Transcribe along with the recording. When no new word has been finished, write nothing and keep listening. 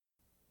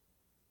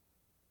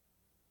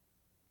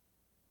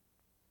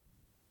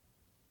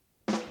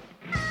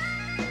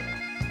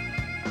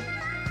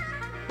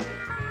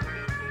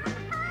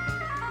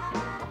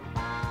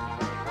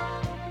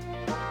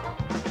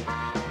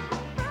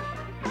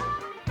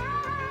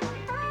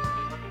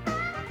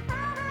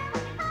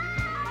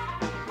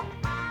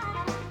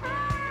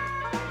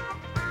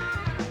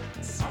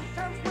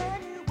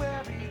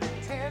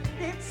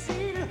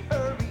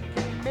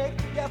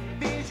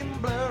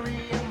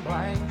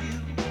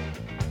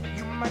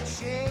might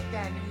shake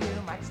and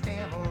you might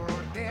stammer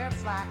or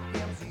dance like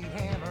MC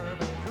Hammer,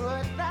 but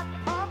could that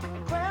pump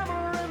and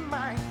clamor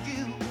remind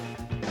you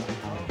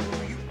of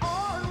who you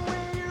are and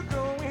where you're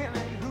going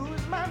and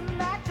who's my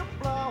night you're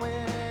blowing?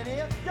 And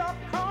if your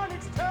car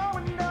needs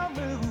towing, don't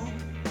move.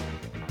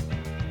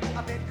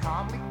 A bit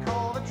calmly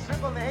call the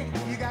AAA.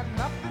 You got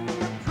nothing to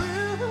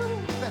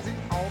prove. That's it,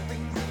 all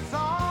things, it's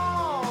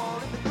all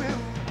in the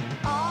groove.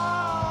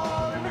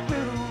 All in the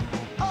groove.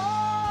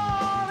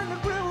 All in the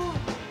groove.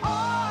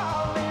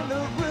 All in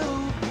the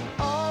groove.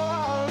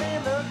 All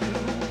in the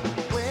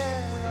groove.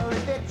 Well,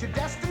 if it's your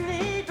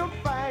destiny, don't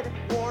fight it.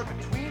 War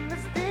between the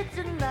states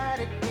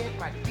united. It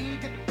might be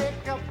to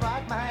take a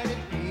fight, might it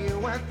be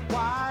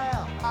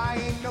worthwhile? I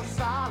ain't no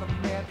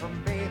Solomon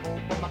from Babel,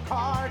 but my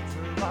cards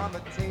are on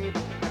the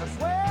table. And I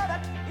swear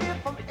that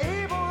if I'm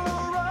able to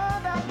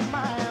run that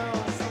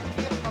mile, so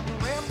if I'm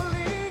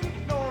rambling,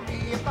 ignore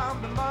me. If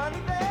I'm the money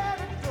that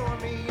adore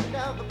me, and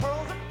now the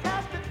pearls are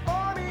cast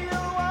before me,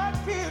 oh, what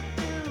to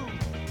do?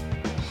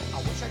 I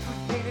wish I could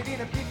paint it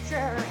in a picture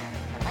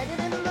and hang it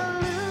in the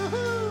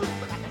loop,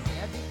 but like I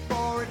said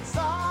before, it's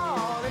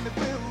all in the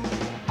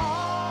groove.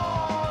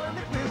 All in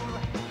the groove.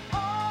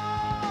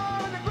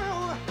 All in the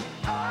groove.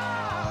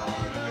 All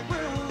in the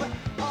groove.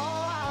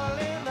 All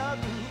in the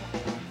groove.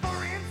 For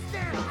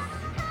instance,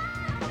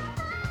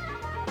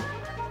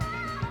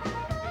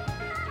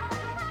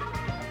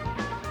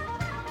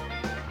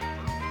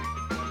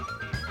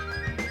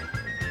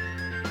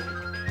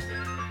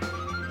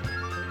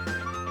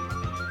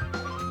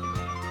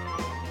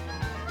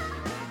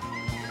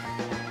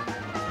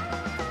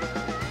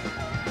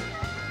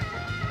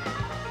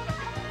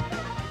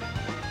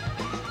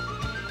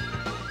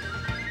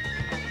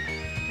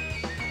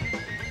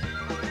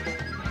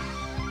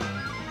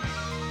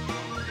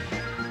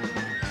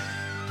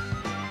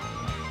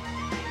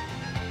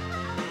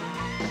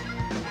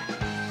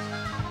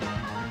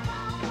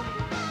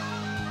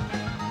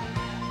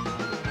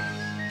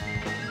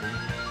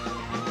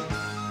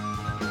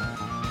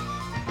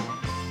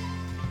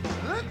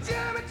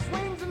 legitimate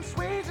swings and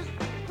sways as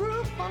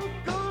groove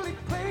uncle he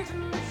plays,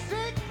 and they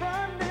say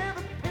crime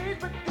never pays,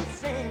 but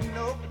this ain't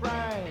no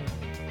crime.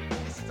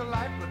 This is a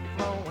lifeblood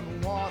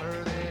flowing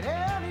water that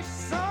any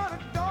son or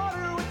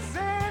daughter would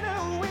send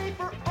away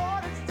for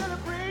ordered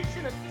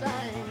celebration of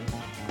time.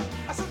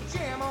 So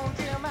jam on,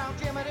 jam out,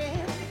 jam it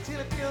in till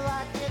I feel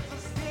like it's a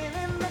sin,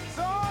 and that's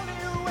only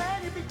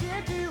when you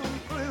begin to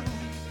improve.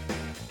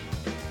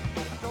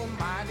 Don't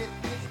mind if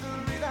it's the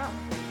rhythm,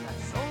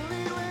 that's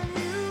only when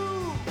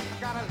you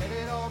gotta let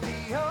it all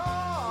be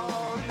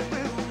all in the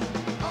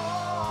groove.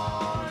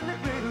 All in the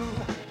groove.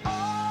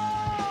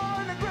 All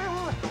in the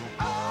groove.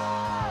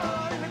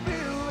 All in the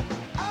groove.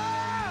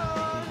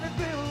 All in the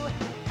groove.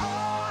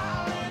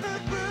 All in the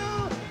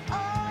groove.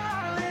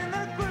 All in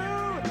the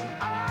groove.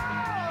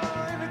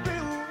 All in the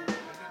groove.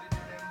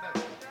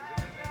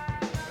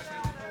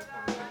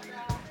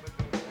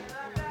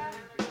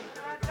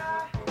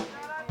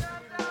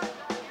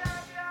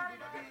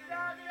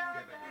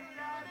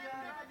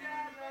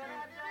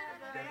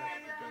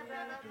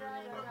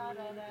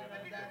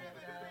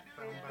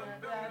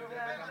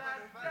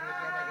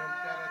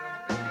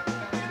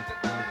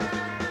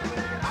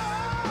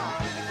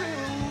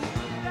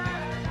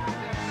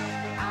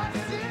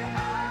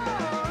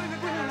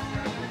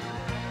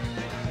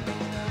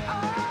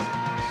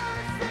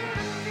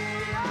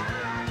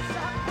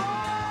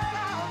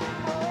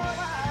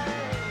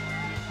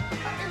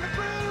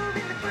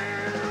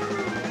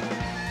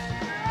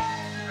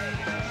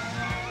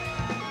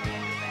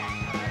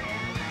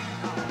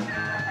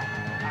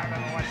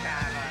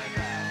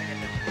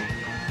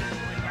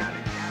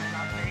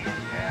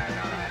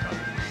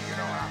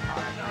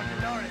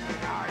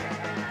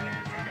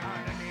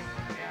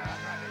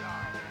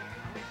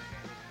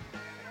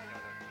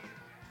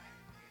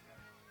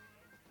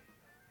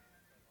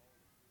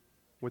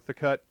 With the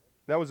cut,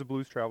 that was the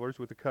Blues Travelers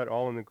with the cut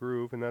All in the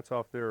Groove, and that's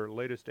off their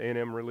latest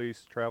A&M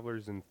release,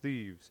 Travelers and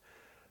Thieves.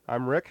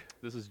 I'm Rick.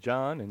 This is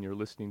John, and you're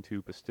listening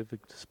to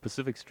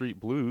Pacific Street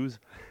Blues.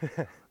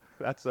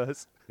 That's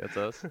us. That's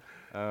us.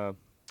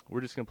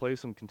 We're just going to play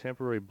some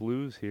contemporary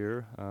blues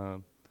here,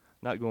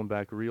 not going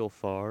back real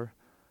far.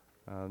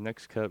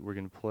 Next cut we're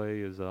going to play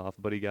is off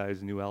Buddy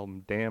Guy's new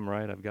album, Damn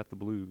Right, I've Got the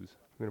Blues.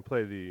 We're going to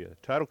play the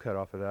title cut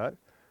off of that.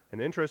 An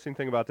interesting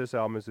thing about this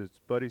album is it's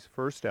Buddy's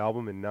first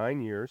album in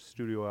 9 years,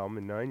 studio album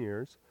in 9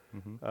 years.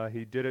 Mm-hmm.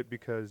 He did it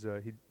because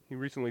he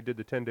recently did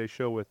the 10-day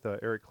show with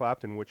Eric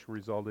Clapton, which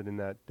resulted in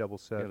that double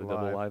set Yeah, the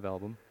double live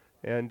album.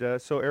 And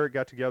so Eric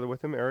got together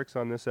with him. Eric's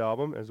on this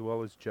album, as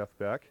well as Jeff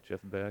Beck. Jeff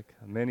Beck.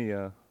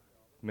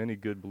 Many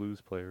good blues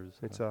players.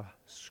 It's a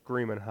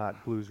screaming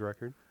hot blues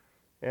record.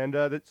 And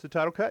that's the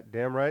title cut,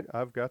 Damn Right,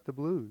 I've Got the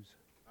Blues.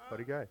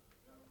 Buddy Guy.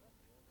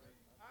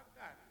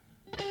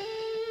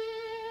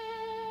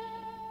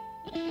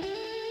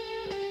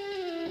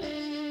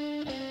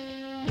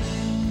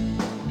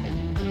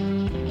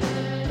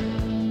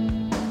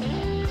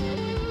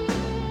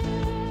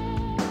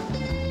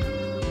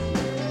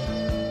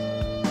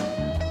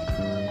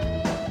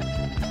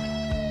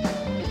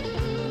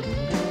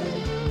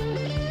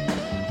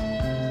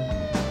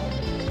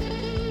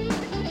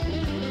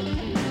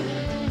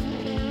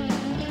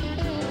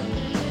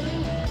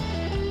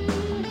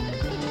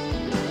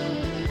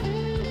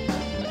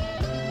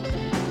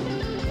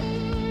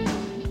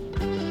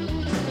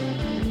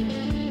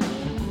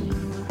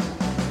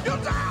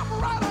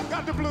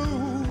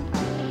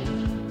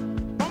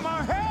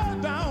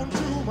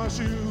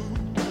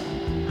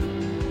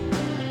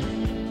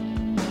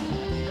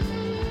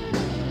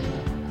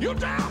 You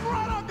damn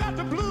right I got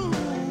the blues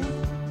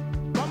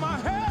from my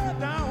head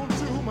down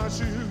to my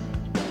shoes.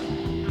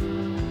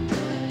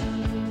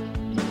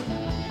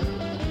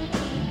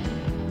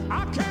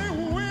 I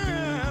can't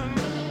win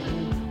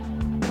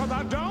 'cause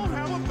I don't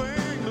have a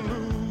thing to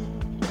lose.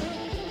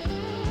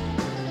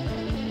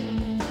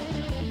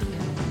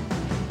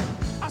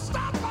 I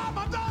stopped by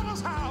my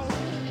daughter's house.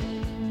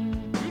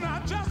 You know,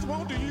 I just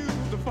want to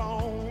use the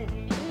phone.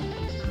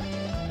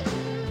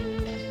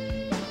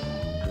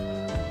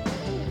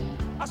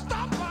 I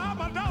stopped by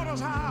my daughter's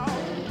house.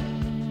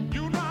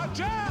 You know, I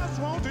just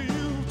want to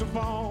use the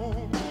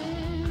phone.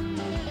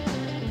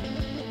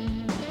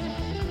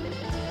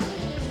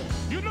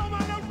 You know, my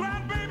little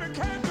grandbaby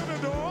came to the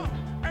door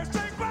and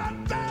said,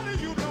 "Granddaddy,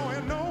 you know,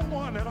 ain't no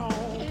one at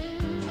home."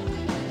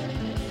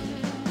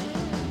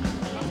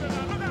 I said,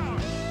 "Now look out."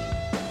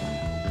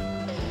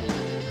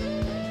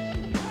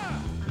 Ah.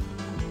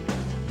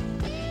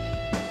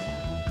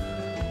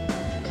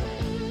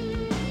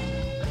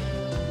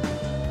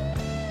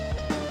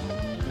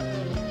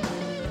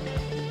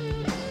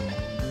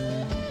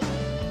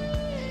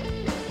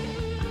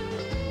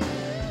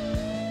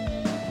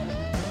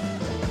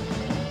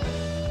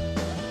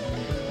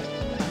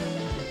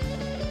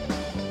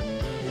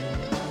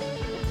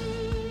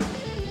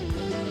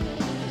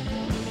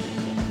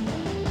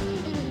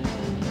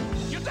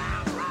 You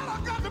damn right I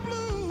got the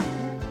blues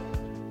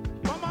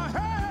from my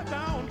head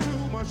down to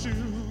my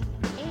shoes.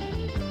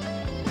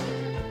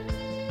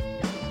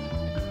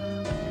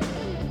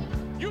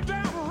 You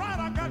damn right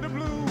I got the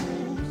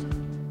blues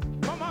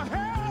from my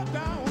head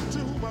down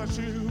to my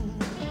shoes.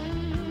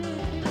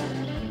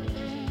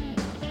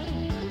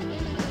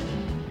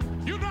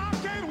 You know I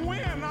can't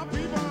win now,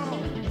 people,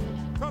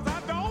 'cause I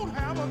don't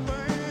have a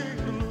thing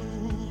to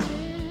lose.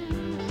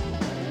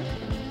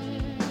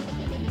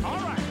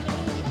 All right.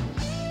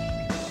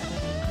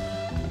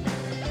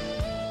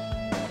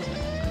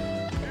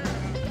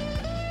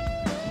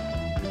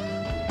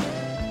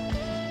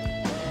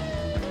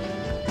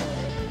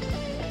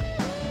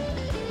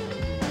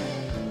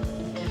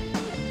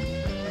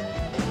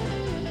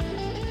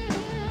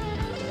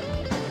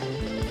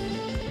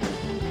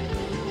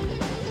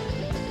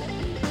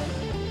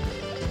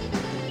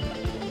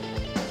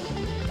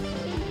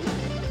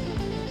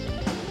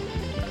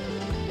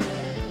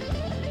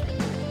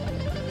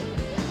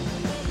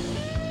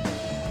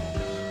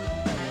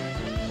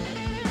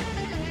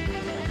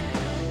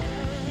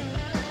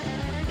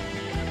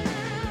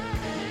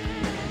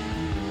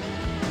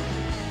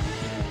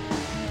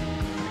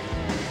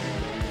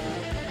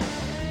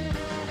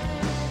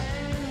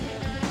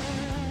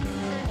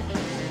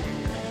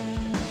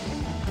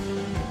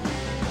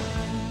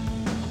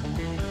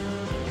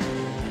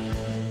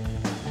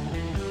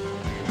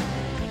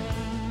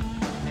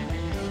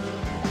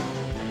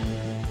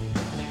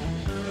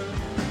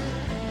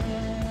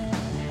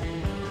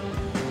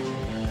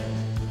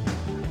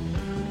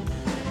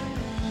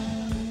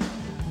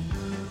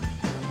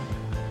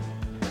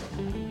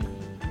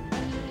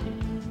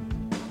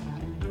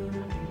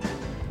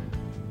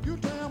 You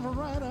damn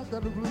right I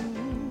got the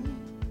blues.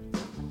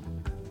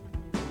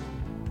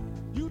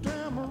 You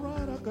damn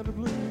right I got the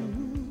blues.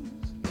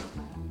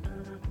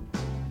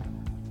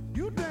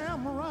 You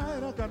damn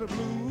right I got the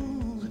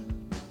blues.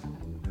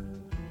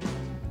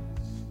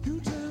 You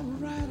damn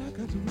right I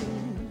got the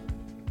blues.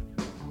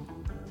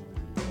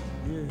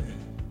 Yeah.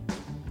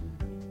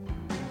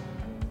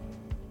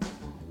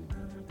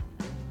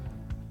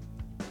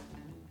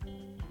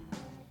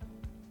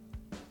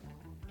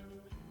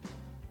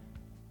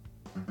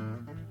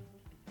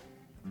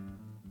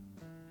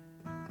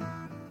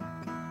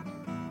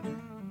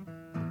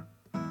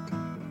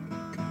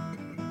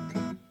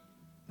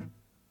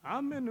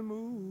 I'm in the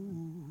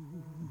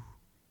mood.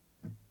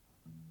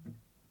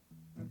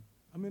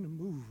 I'm in the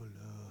mood for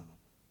love.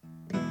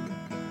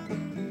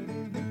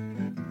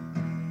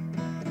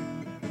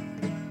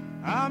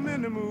 I'm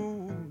in the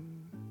mood.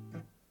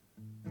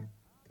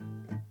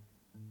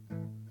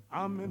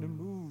 I'm in the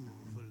mood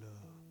for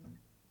love.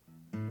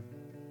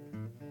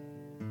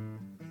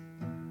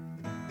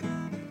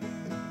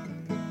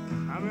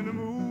 I'm in the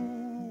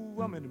mood.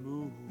 I'm in the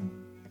mood.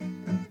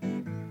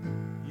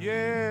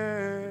 Yeah.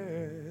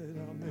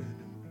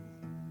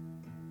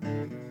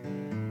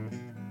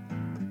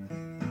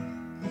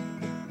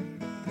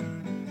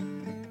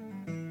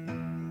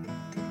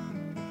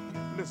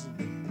 Listen,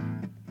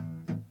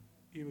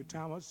 every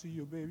time I see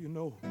you, baby, you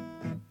know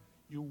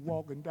you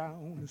walking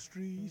down the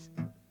street.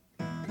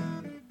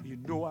 You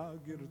know I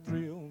get a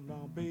thrill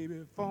now,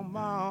 baby, from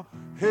my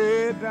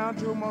head down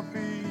to my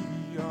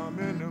feet. I'm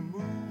in the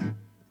mood.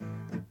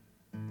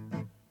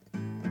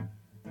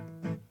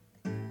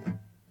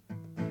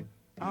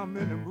 I'm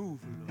in the mood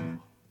for love.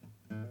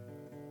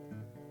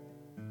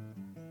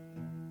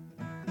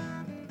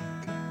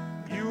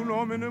 You know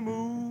I'm in the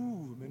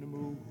mood, I'm in the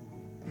mood.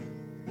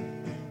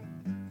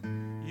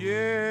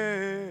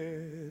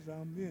 Yes,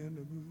 I'm in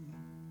the mood.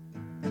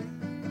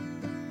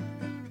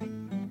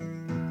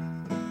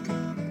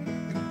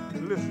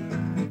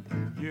 Listen,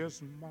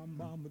 yes, my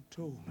mama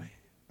told me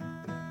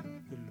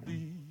to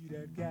leave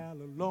that gal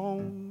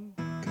alone.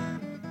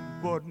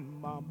 But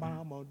my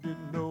mama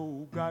didn't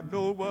know. God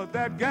knows what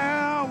that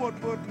gal was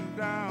putting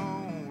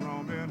down.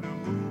 I'm in the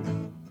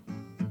mood.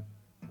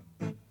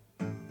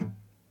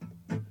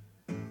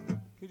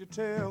 Can you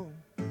tell?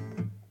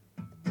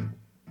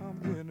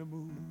 I'm in the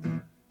mood.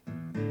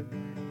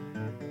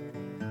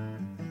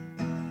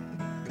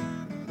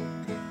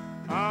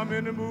 I'm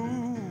in the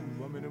mood.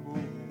 I'm in the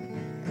mood.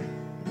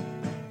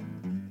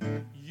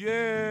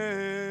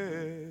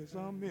 Yes,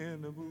 I'm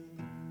in the mood.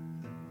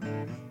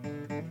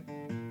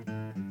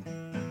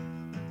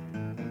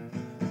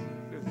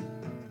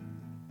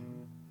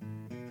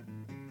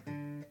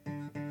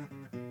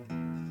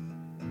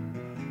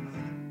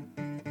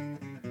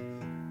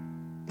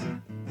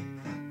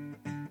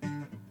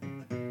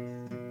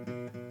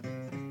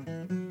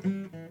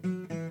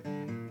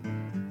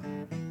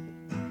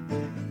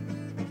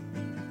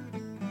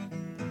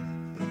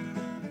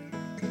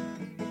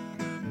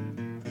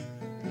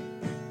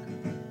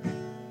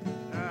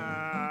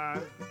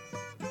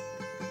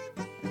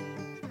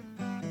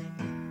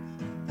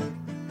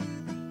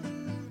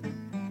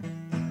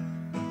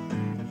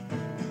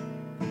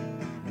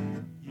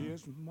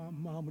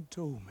 Mama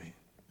told me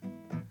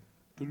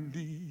to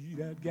leave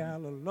that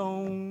gal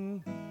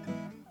alone,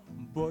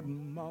 but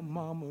my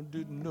mama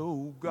didn't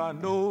know.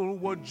 God knows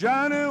what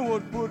Johnny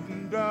was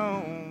putting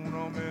down.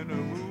 I'm in the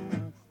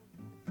mood.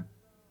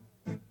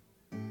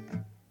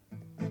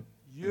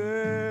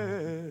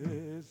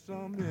 Yes,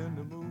 I'm in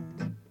the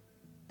mood.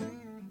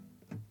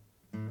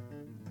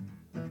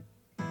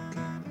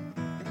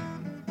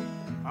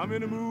 I'm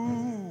in the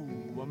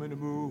mood. I'm in the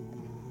mood.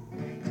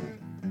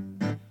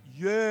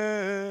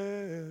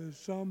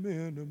 Yes, I'm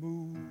in the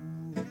mood.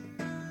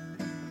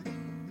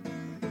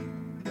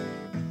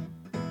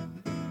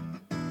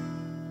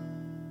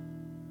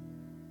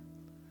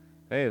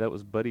 Hey, that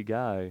was Buddy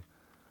Guy.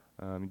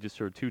 You just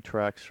heard 2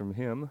 tracks from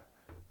him.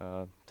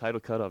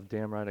 Title cut off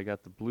Damn Right I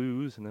Got the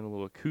Blues, and then a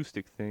little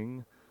acoustic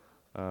thing.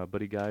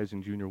 Buddy Guy's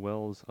and Junior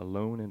Wells,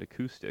 Alone and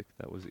Acoustic.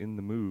 That was In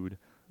the Mood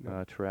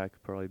track,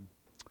 probably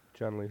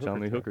John Lee Hooker.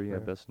 John Lee Hooker, yeah,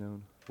 best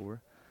known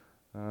for.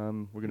 We're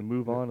going to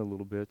move on a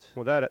little bit.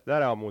 Well, that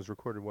album was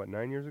recorded, what,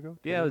 9 years ago?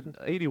 Yeah,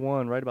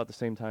 81, right about the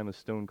same time as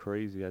Stone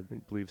Crazy. I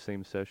believe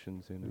same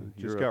sessions in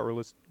just Europe. got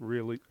released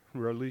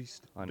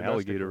On domestically.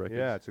 Alligator Records.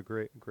 Yeah, it's a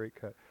great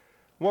cut.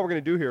 What we're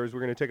going to do here is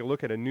we're going to take a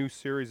look at a new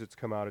series that's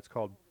come out. It's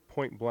called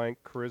Point Blank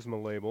Charisma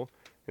Label,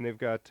 and they've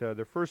got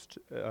their first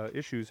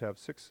issues have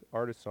 6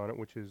 artists on it,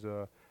 which is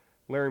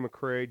Larry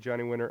McCray,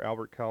 Johnny Winter,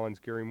 Albert Collins,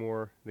 Gary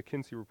Moore, The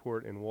Kinsey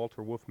Report, and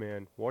Walter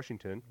Wolfman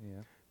Washington.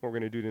 Yeah. What we're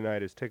going to do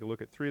tonight is take a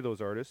look at 3 of those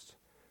artists.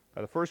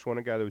 The first one,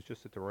 a guy that was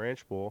just at the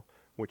Ranch Bowl,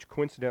 which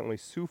coincidentally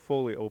Sue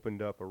Foley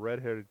opened up, a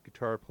redheaded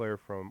guitar player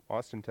from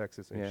Austin,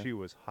 Texas, and Yeah. she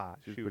was hot.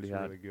 She was She was pretty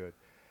hot. really good.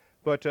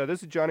 But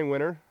this is Johnny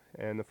Winter,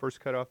 and the first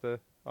cut off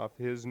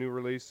his new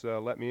release,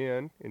 Let Me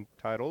In,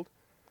 entitled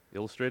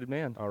Illustrated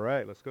Man. All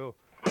right, let's go.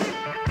 I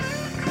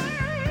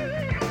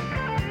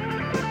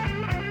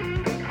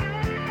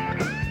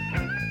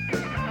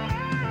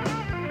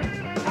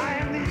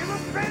am the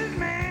illustrated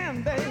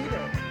man, baby.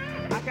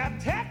 I got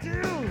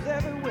tattoos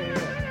everywhere.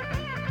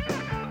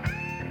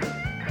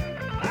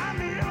 I'm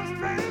the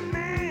illustrated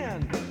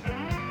man.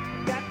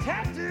 Got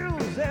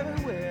tattoos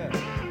everywhere.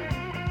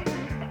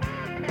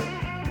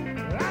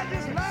 I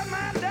just love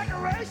my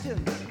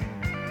decorations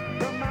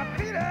from my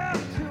feet up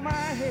to my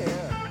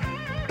hair.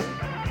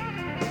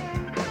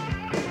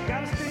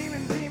 Got a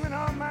steaming demon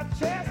on my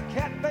chest,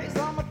 cat face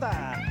on my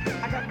thigh.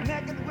 I got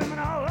naked women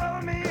all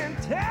over me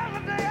until the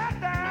day I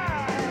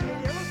die. I'm the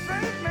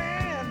illustrated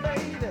man,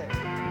 baby.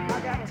 I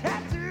got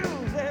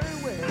tattoos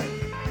everywhere.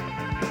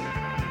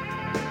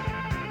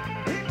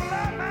 People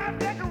love my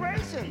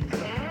decorations.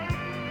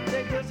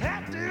 They just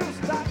have to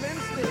stop and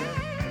stare.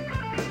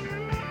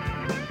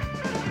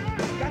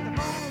 Got the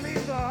Mona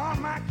Lisa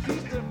on my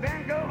keys, the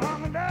Van Gogh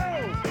on the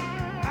nose.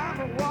 I'm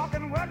a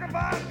walking work of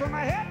art from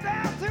my head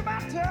down to my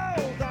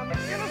toes. I'm the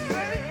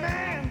illustrated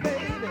man,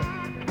 baby.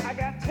 I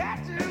got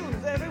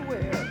tattoos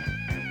everywhere.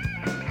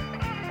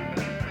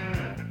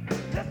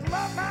 Just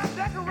love my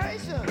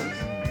decorations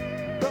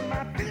from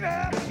my feet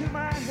up to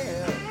my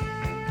hair.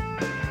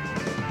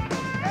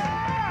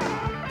 Yeah!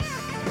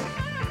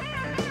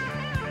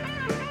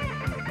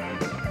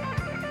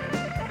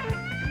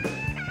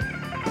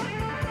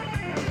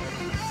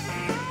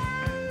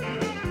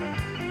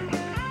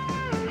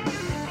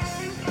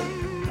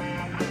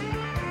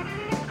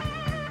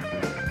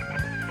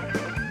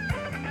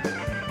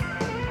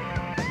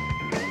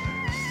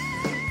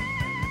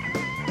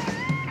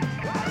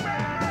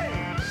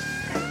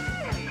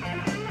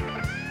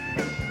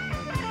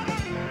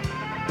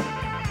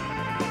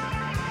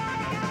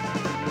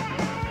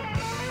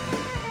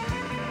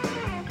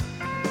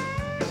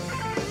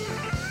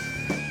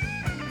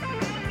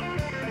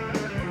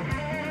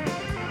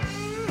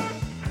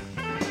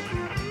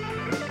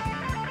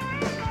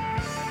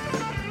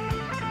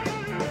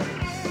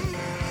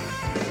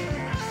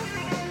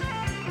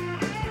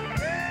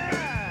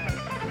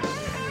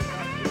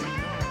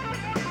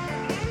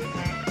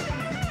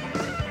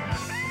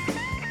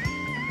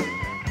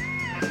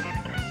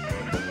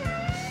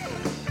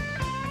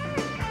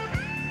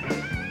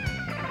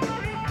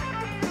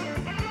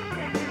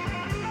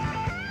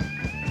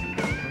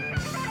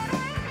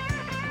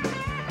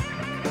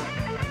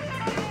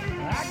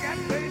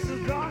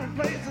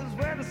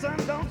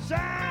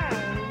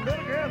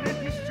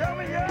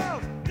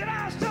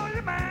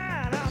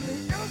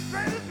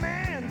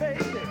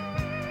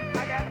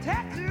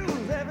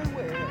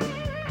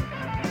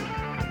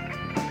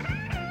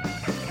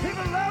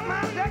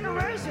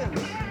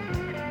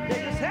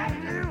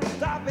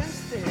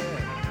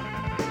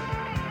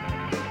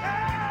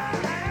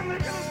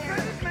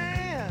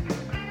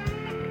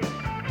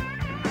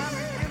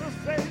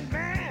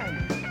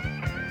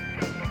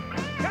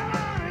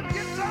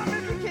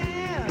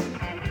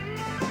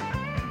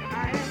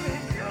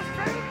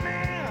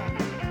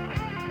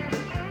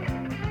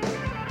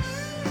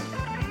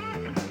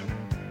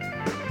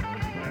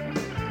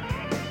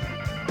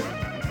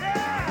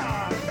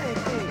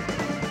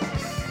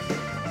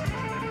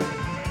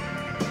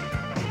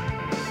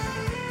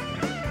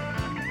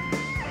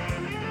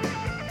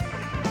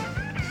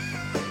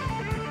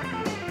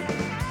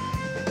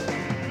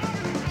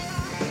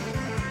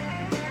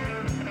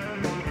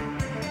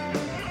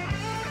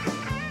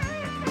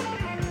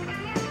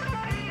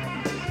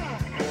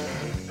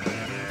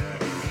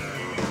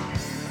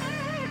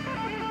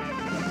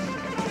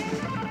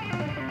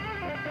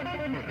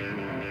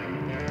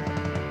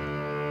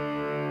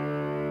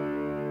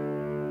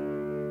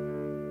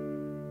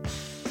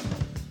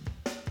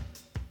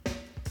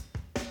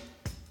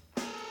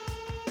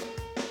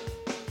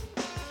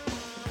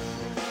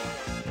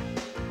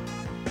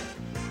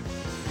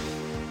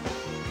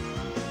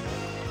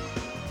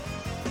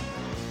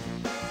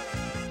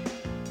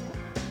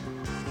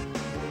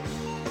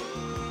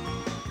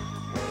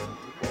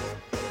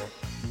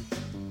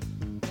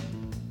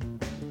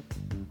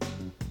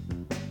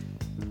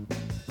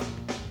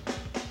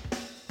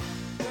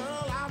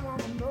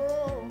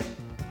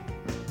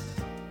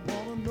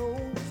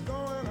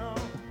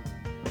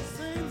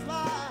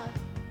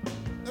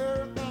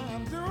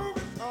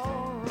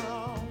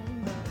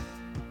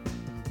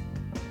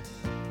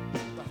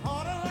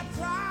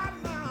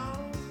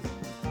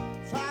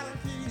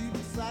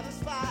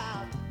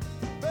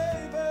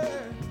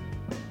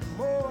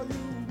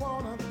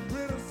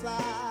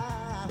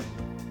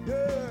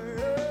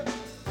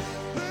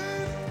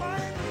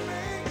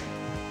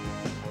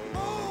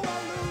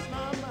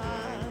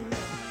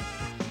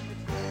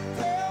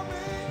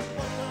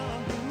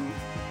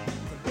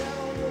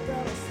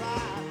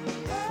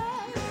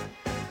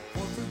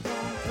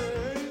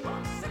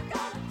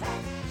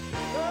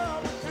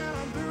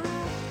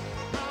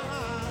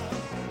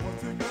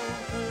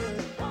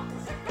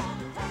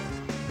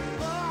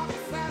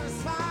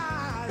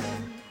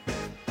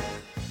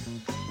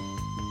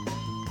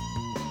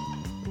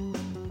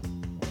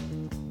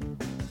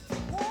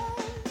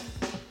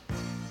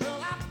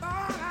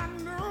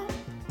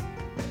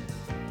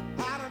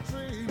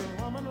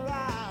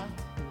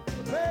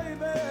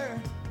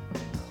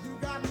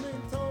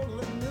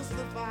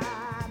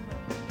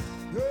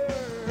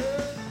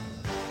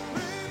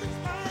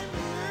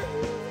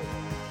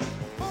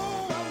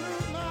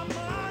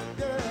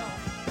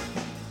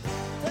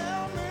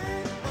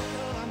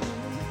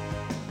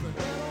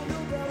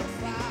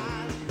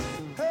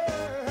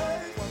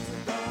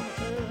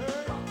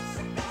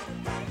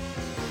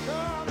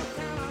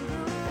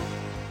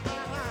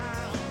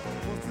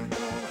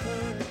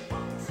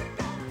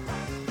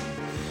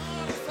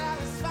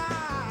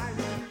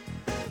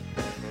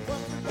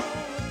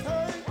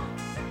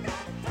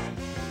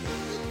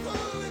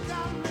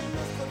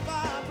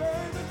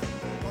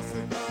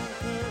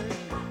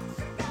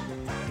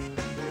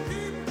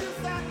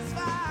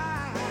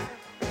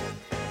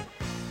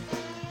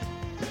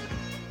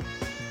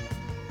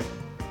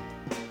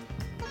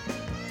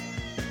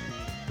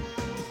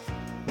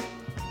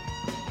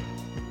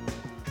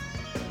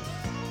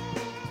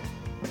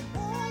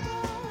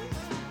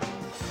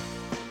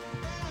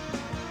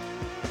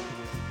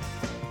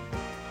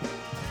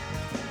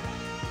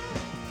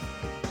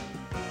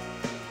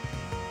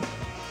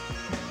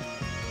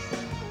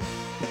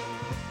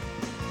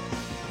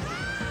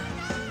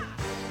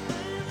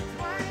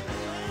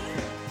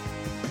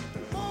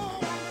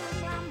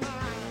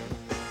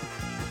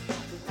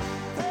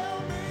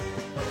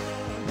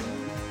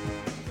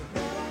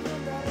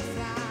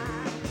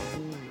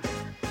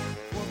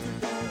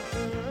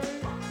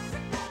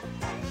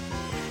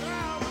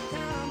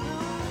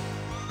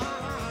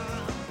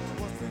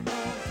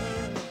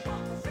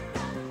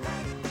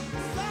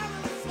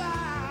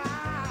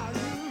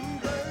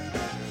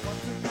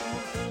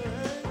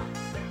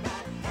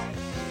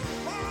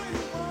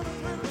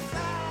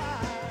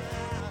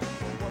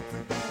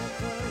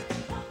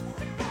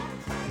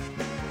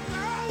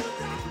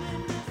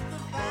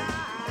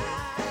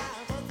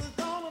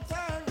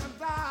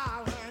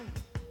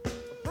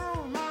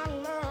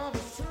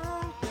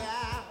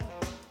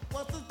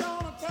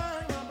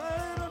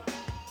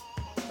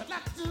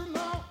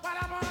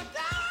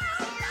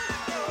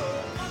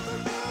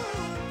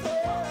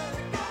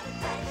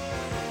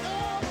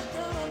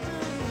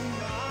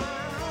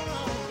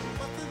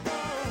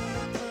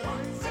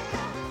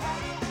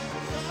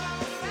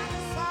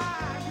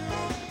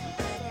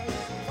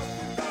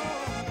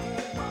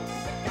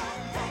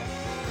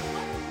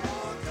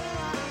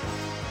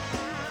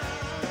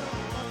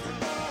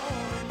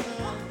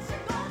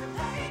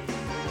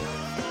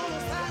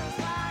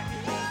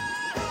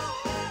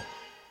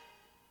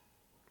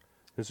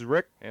 This is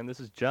Rick. And this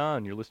is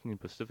John. You're listening to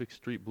Pacific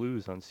Street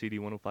Blues on CD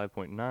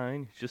 105.9.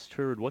 You just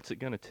heard What's It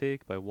Gonna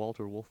Take by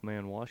Walter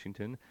Wolfman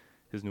Washington.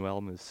 His new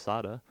album is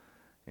Sada.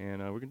 And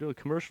we're going to do a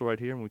commercial right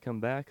here. When we come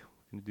back,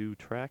 we're going to do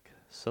track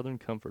Southern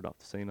Comfort off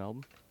the same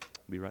album.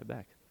 We'll be right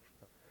back.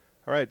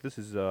 All right, this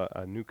is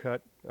a new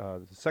cut,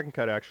 the second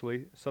cut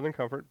actually, Southern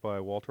Comfort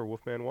by Walter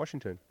Wolfman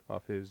Washington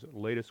off his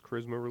latest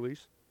Charisma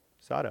release,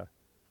 Sada.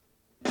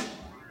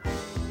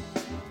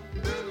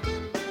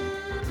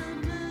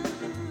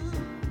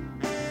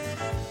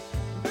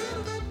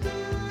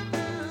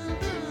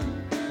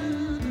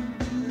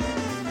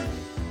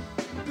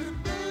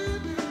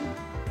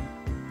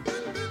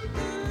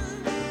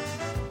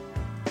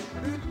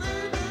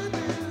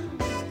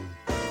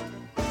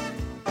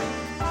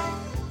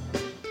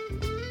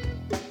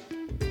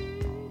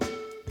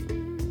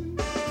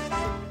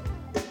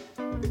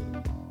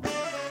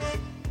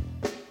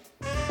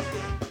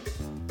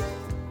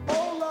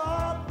 Oh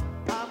Lord,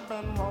 I've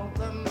been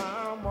wanting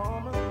my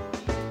woman.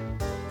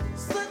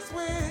 6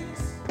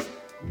 weeks,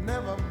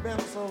 never been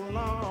so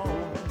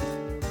long.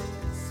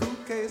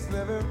 Suitcase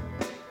living,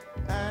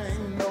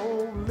 ain't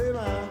no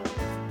living.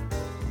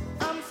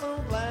 I'm so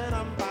glad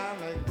I'm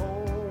finally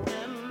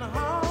going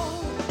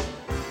home.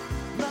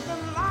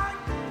 Nothing like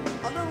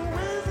a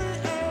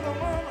Louisiana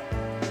woman.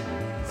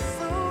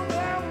 Soon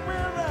they're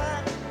weary,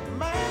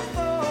 man's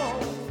soul.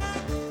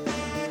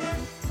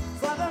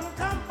 Southern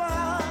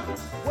comfort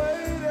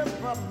waiting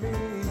for me.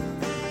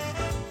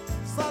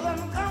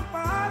 Southern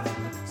comfort,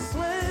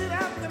 sweet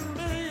as can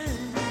be.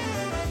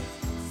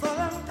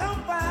 Southern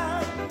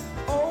comfort,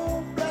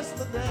 oh bless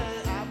the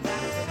day. I've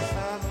got some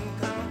southern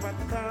comfort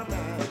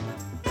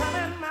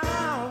coming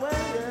my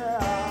way,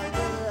 yeah,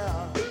 yeah.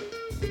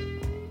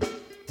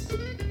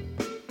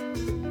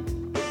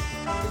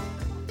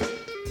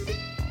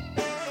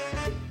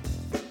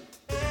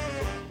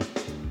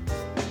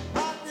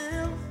 My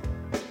dear,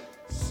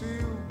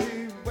 she'll be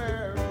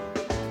wearing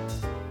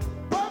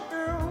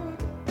perfume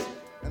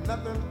and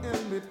nothing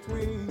in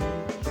between.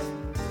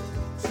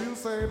 She'll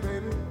say,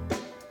 baby,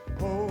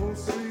 oh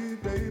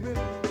sweet baby,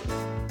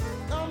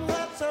 come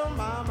let your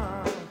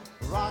mama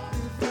rock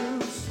you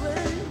to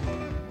sleep.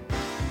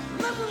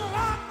 Nothing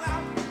like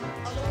that,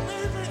 a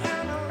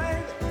Louisiana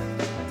lady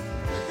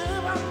to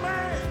give a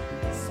man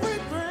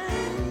sweet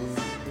dreams.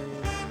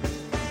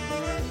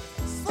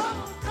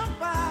 Southern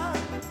comfort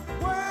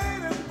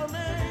waiting for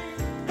me.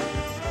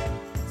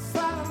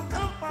 Southern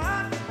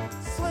comfort,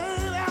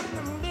 sweet as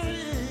can be.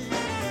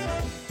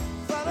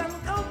 Southern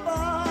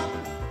comfort,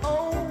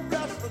 oh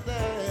bless the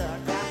day.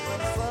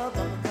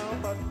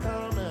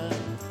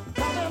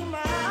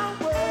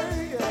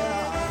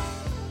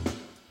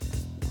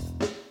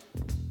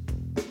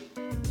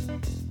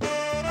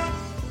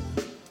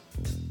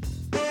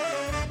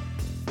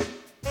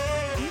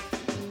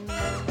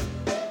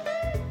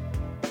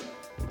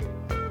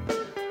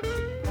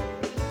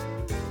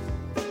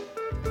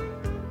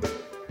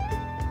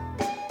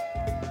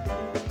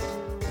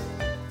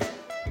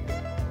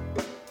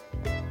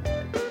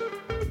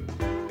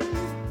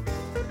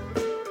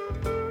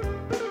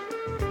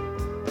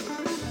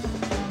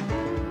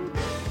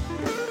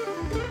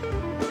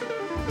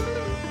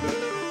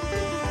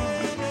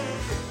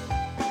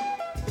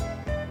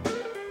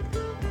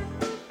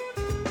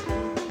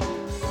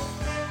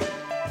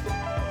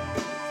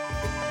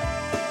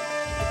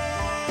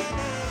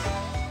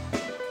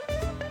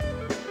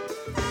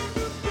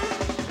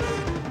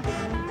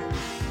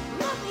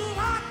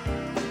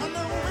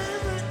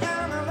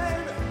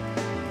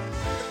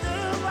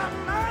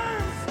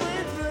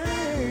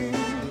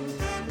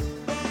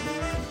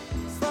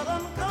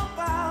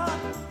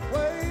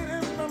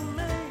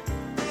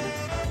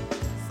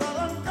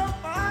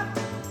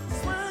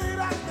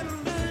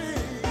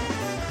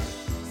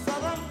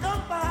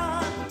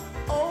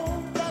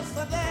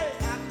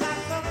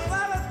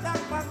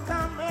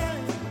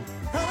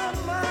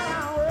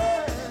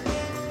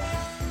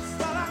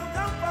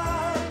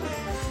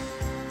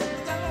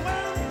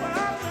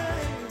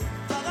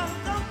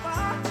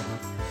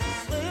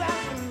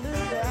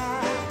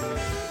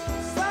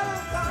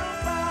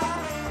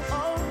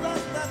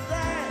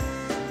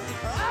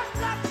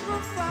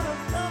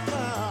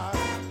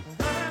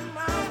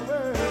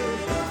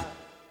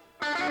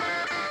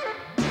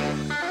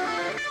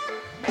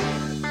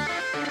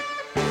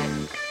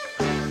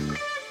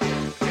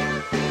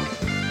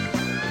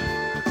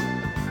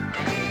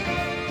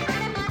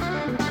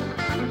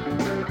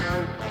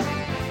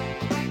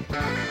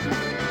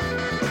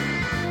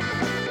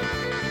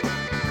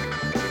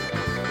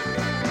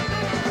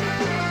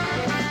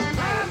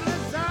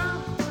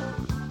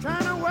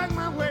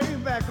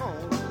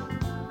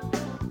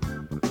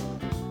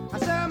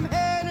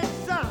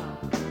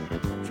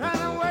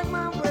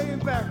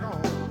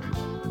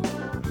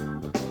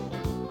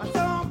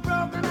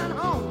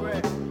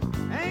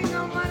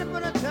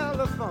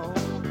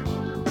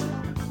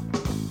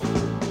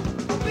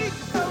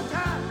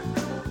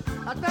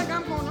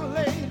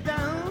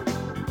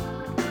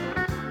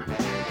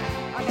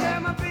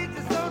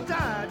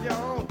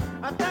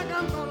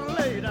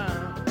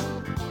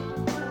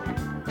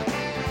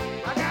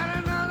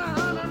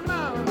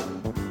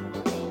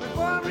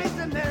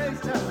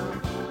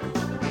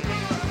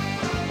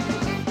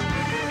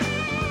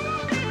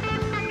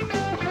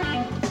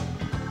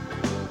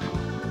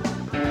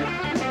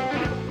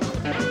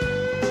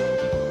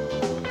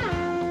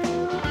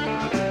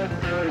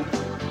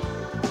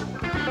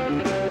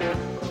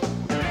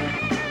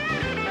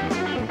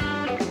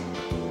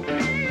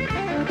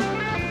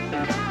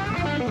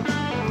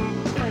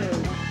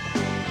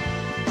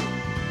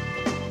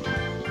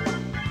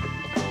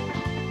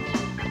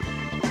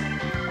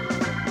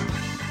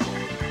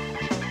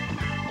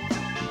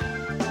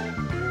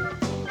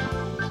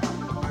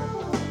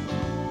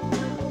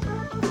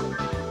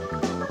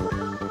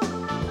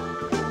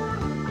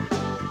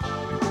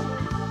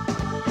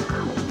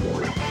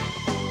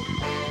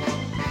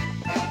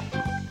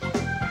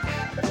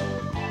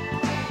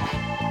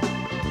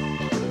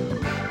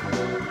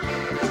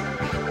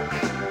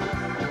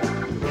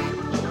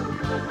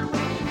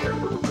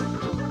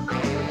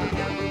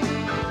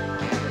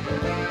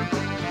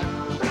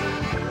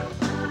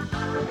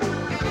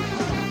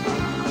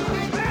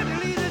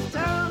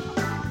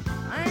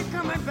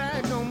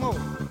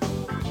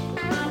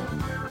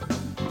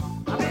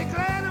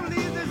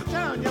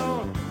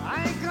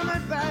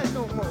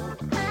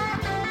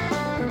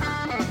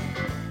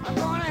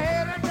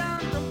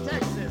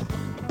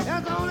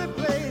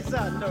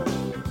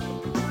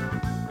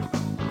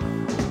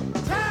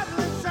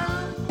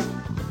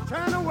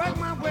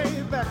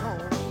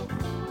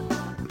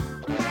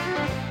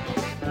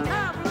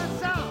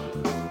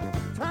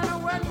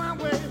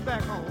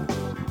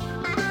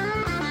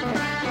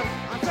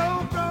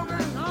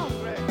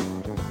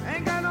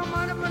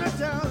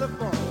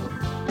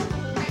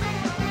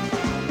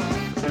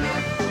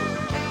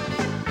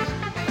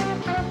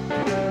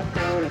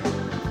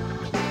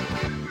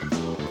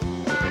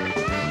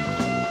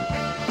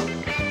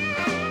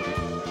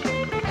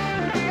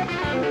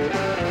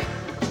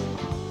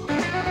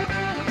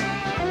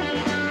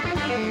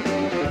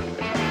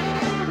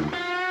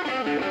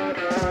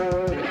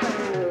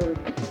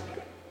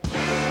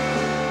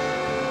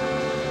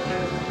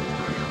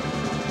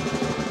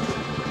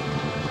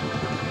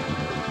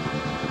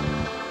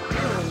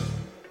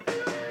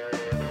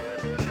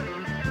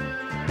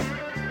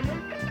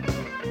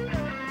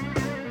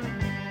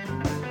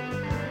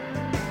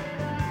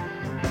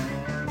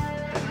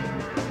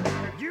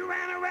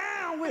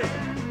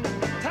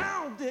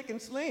 Slick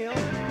and Slim.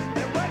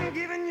 They wasn't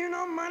giving you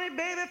no money,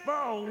 baby,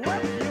 for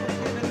what you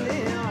was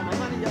giving them.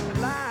 Honey, you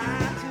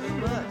lie too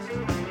much.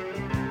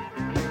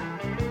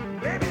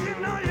 Baby, you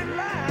know you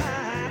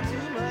lie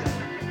too much.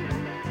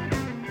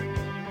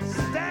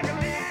 Stagger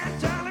Lee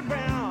and Charlie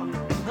Brown.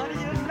 Honey,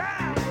 you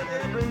lie with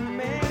every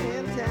man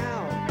in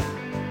town.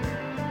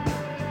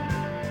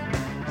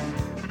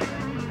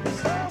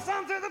 Sold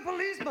some to the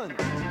policeman.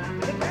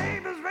 The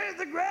neighbors raised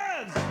the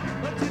grudge.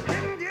 But you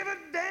didn't give a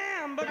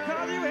damn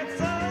because you had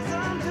sold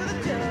some to the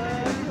judge.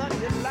 Honey,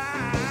 you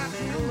lie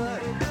too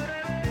much.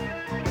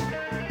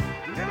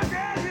 Little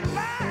girl, you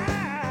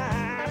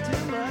lie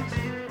too much.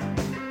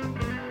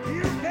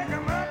 You pick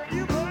 'em up,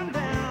 you put 'em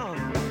down.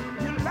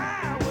 You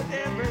lie with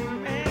every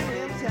man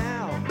in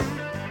town.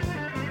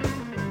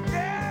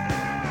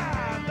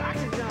 Yeah,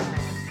 Dr. John.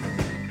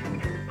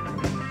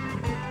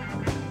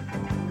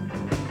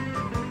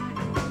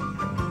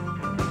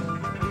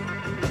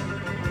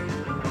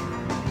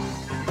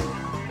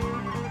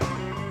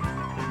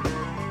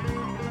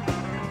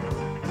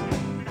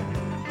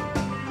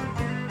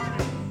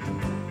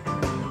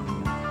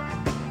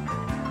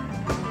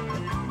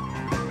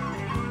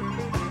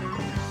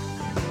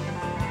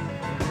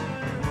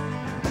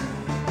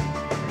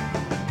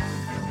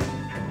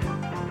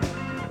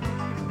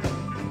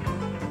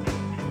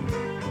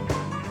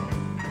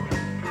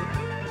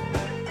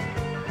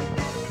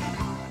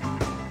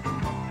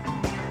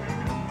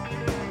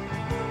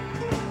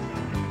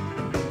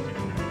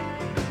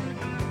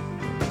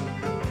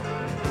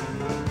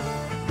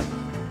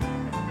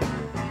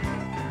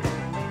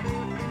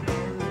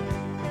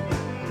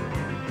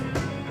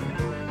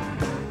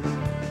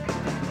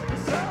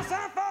 Sold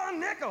some for a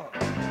nickel,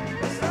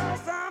 sold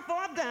some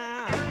for a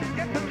dime.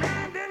 If the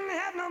man didn't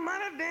have no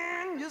money,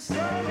 then you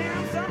sold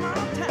him some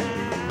old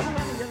time.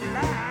 Honey, you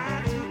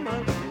lie too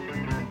much.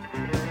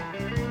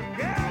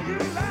 Girl, you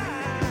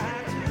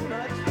lie too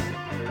much.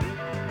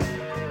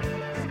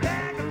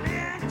 Stagger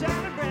Lee and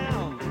Johnny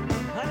Brown.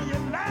 Honey, you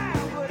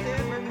lie with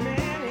every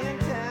man in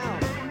town.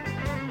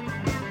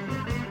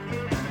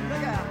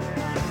 Look out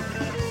now.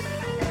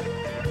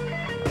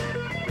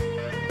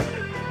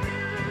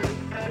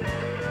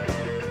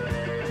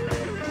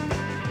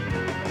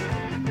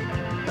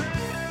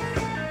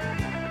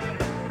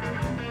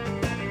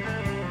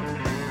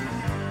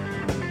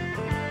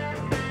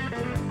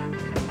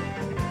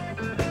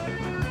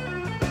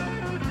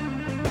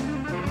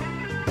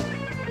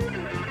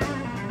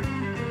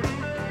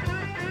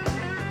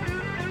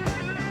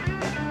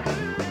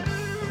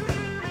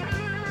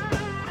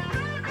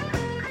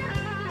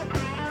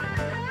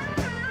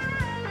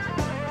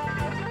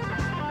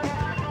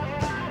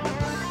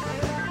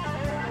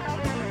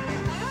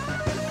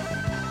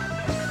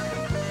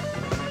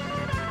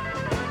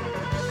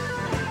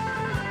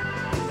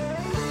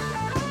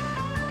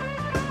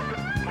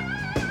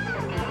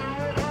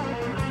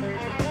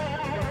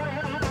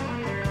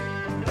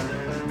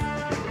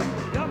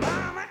 Your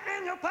mama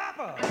and your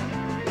papa,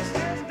 your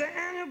sister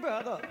and your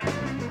brother, a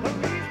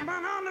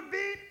policeman on the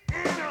beat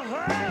and a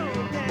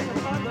whole gang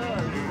of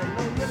others. They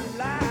know you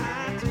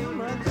lie too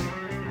much.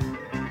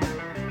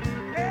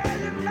 Yeah,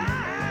 you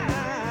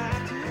lie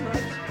too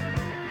much.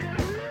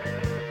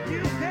 You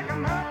pick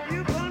 'em up, you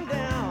put 'em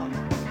down.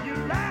 You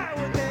lie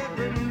with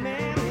every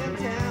man in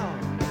town.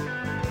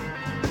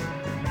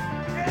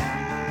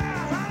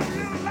 Yeah, honey,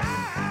 you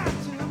lie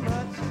too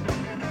much.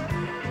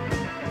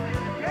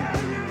 Girl,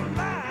 you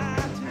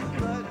lie too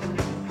much.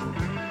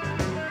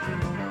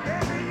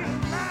 Baby, you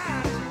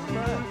lie too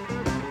much.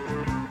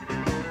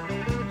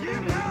 You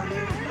know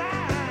you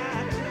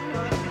lie too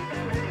much.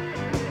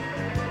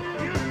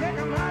 You pick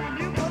 'em up,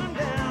 you put 'em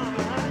down.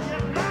 Honey, you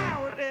lie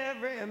with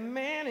every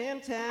man in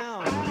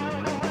town.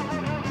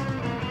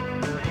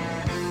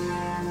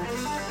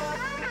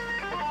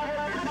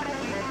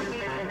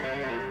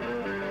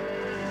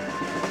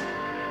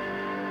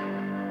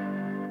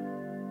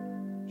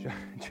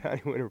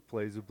 Johnny Winter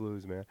plays the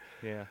blues, man.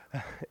 Yeah.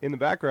 In the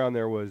background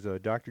there was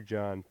Dr.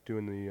 John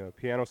doing the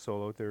piano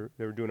solo.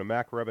 They were doing a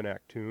Mac Rebenack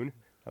tune,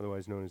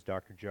 otherwise known as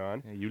Dr.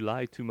 John. Yeah, You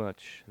Lie Too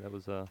Much. That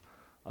was off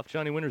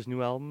Johnny Winter's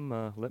new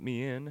album, Let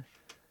Me In.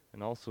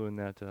 And also in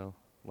that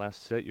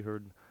last set, you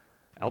heard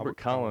Albert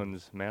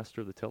Collins,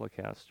 Master of the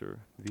Telecaster.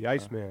 The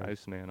Iceman.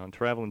 Iceman. On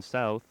Traveling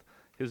South,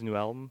 his new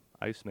album,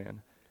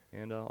 Iceman.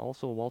 And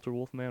also Walter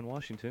Wolfman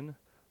Washington,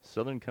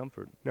 Southern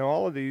Comfort. Now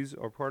all of these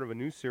are part of a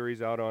new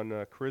series out on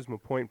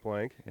Charisma Point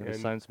Blank. And they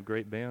signed some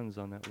great bands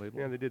on that label.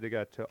 Yeah, they did. They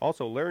got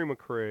also Larry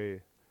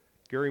McCrae,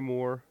 Gary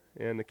Moore,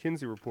 and the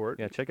Kinsey Report.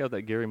 Yeah, check out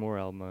that Gary Moore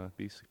album.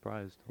 Be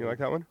surprised. You like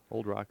that one?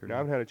 Old rocker. No, I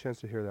haven't had a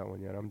chance to hear that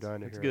one yet. I'm dying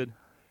to It's hear good. it.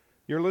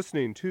 You're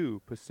listening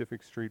to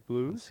Pacific Street On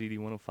Blues. CD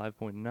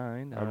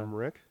 105.9. I'm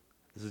Rick.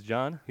 This is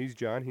John. He's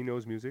John. He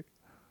knows music.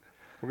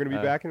 We're going to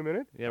be back in a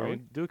minute. Yeah, we're going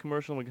to do a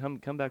commercial and we'll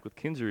come back with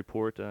Kinsey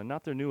Report.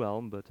 Not their new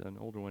album, but an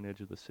older one, Edge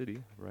of the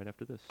City, right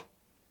after this.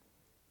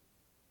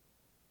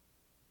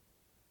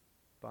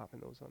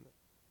 Bopping those on there.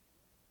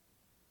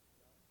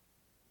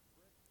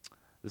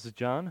 This is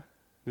John.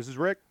 This is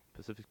Rick.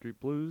 Pacific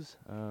Street Blues.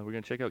 We're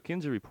going to check out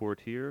Kinsey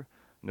Report here.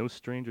 No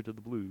Stranger to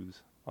the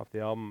Blues, off the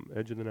album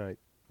Edge of the Night.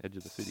 Edge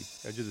of the City.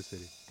 Edge of the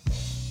City.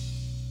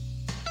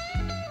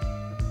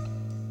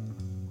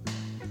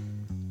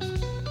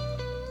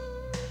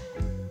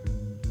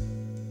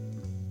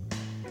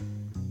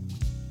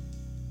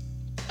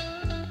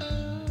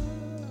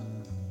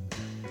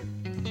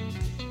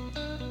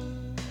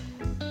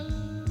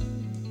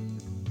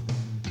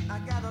 I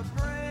got a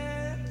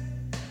brand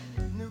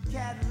new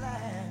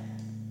Cadillac,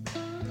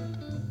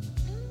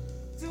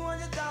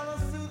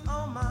 $200 suit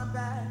on my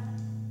back,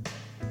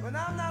 but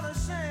I'm not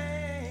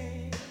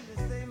ashamed to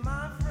say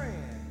my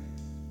friend,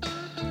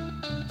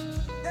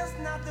 that's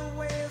not the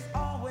way it's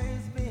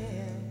always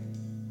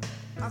been.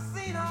 I've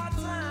seen hard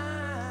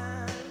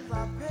times,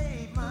 I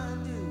paid my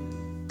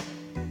dues.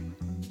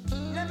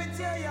 Let me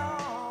tell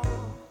y'all,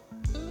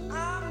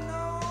 I'm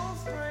no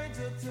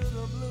stranger to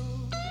the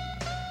blues.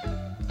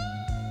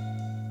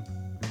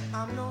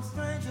 I'm no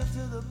stranger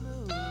to the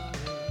blues.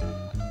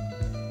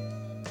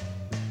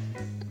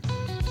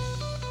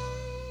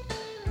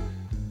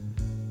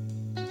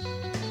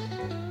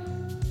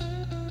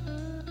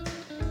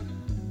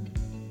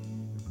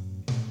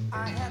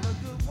 I had a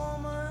good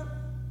woman,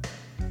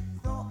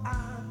 so I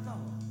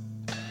thought.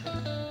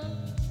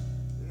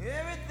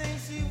 Everything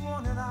she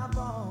wanted I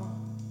bought,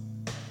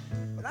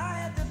 but I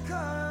had to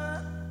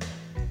cut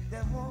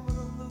that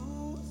woman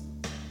loose.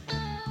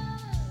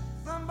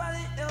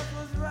 Somebody else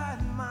was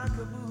riding my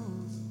caboose.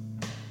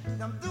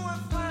 I'm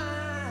doing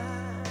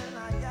fine,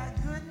 I got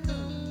good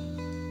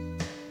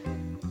news.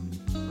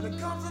 When it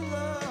comes to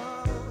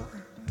love,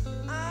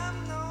 I'm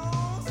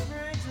no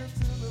stranger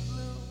to the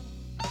blues.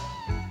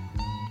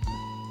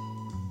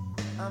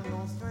 I'm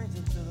no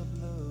stranger to the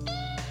blues.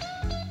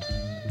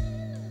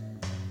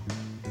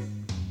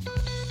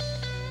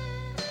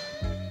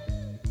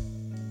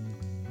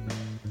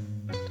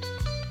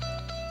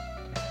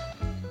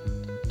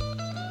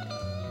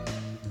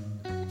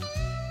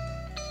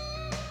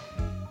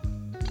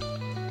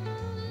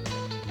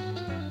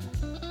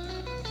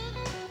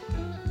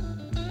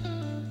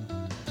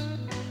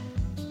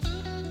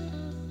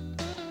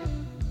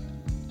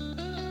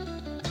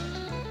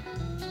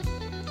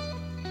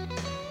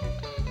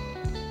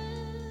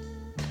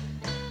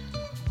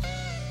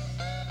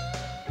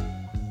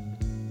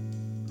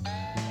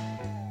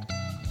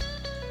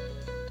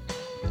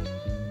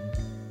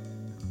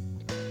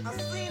 I've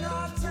seen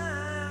hard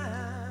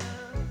times,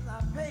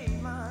 I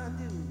paid my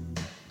dues.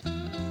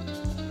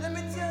 Let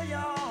me tell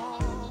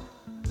y'all,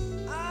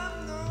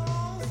 I'm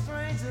no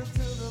stranger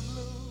to the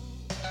blues.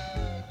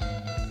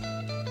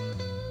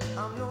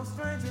 I'm no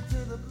stranger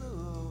to the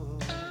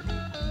blues.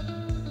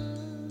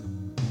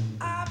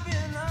 I've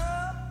been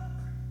up,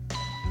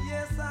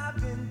 yes, I've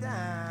been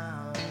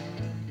down.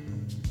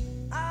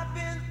 I've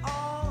been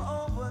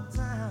all over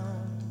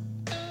town,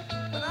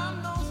 but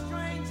I'm no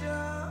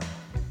stranger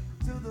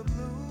to the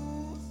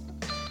blues.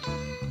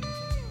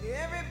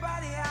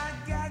 Everybody, I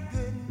got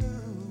good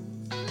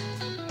news.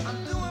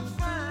 I'm doing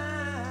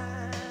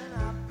fine,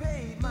 I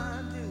paid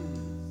my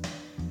dues.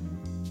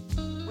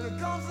 When it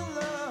comes to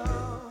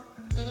love,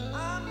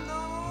 I'm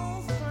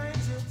no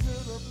stranger to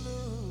the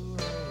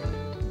blues.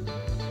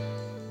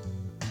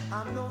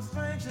 I'm no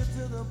stranger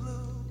to the blues.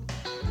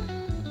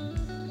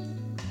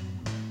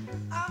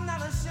 I'm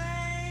not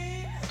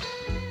ashamed,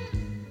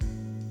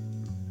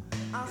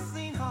 I've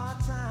seen hard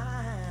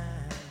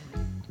times.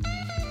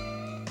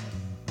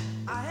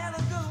 I had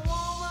a good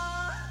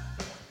woman,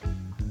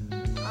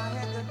 I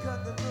had to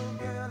cut the blue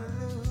girl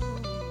loose.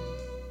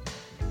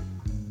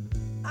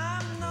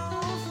 I'm no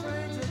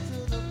stranger to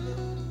the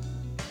blues.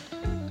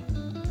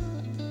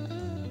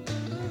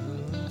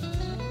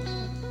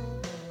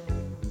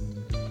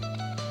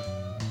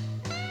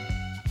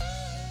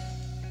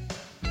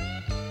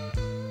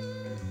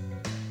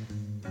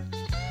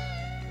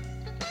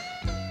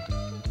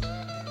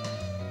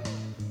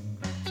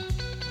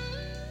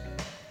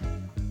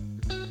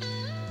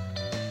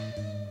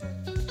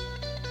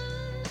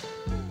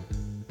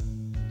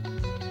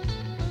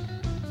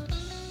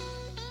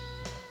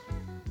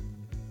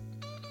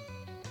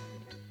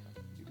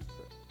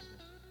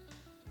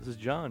 This is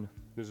John,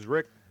 This is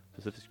Rick.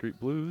 Pacific Street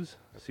Blues,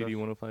 That's CD us.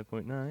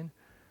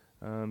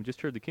 105.9.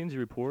 Just heard the Kinsey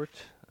report,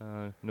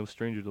 No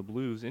Stranger to the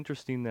Blues.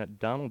 Interesting that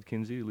Donald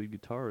Kinsey, lead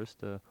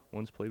guitarist,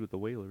 once played with the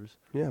Wailers.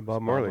 Yeah, Bob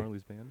Bob Marley.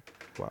 Marley's band.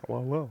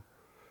 Wow.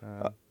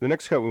 The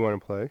next cut we want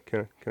to play.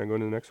 Can I go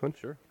into the next one?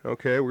 Sure.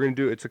 Okay, we're gonna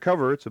do. It's a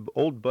cover. It's an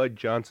old Bud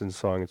Johnson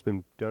song. It's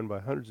been done by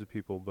hundreds of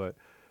people, but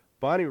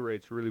Bonnie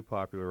Raitt's really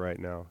popular right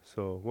now.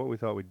 So what we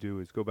thought we'd do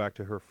is go back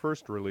to her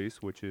first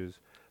release, which is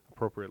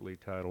appropriately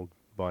titled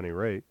Bonnie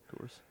Raitt, Of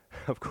course.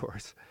 of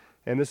course.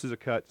 And this is a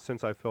cut,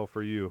 Since I Fell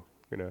for You.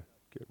 We're gonna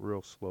get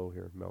real slow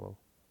here, mellow.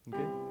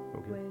 Okay.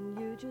 Okay. When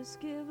you just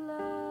give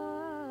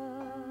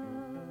love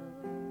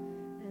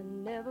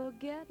and never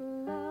get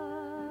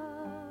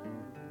love,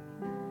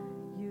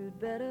 you'd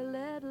better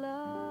let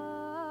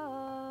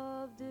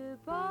love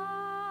depart.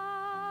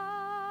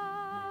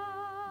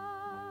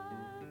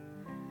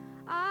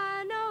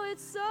 I know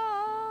it's so,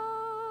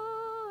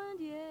 and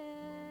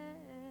yeah,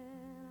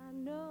 I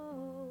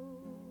know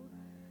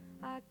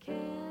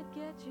can't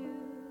get you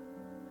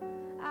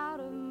out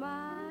of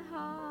my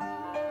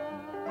heart.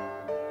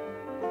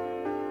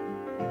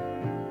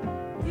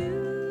 You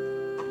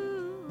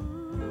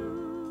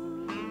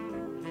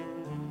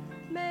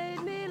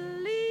made me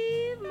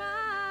leave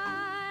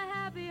my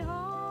happy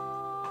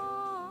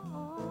home.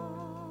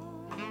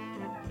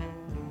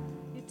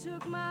 You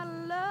took my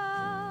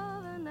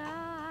love and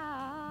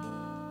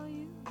now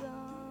you've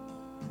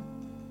gone.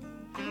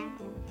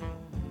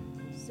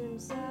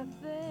 Since I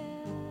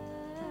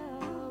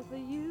fell for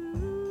you,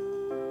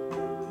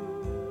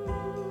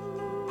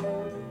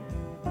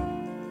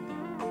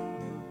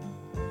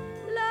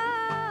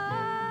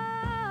 love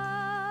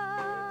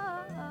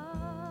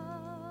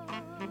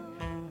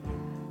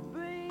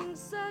brings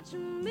such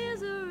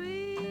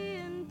misery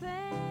and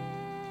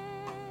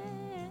pain.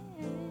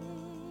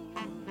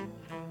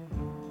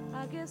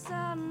 I guess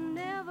I'll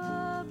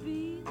never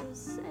be the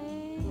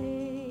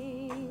same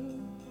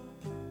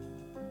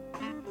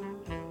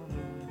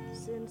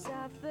since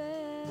I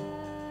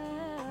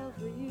fell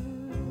for you.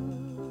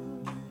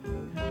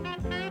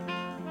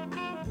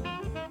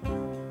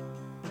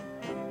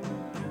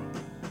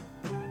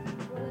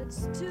 Well,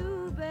 it's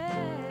too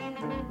bad,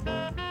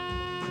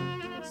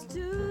 it's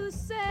too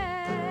sad,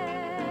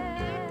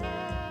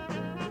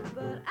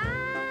 but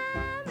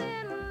I'm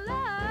in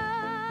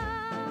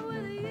love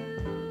with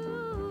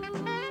you.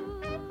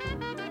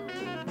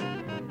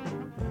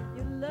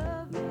 You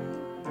love me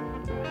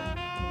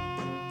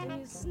and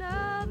you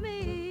snub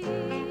me,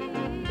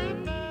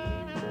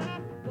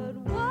 but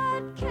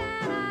what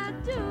can I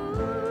do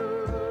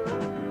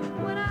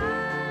when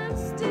I'm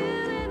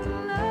still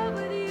in love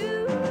with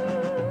you?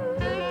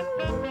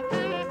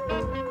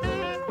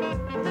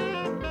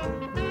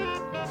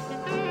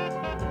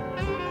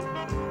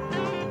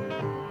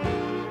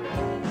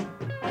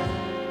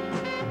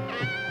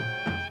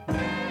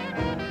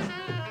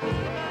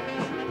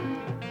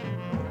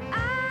 I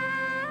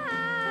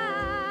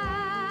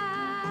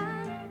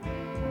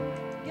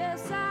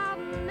guess I'll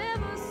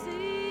never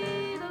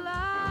see the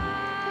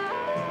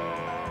light.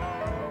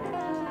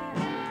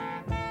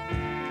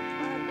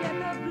 I get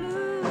the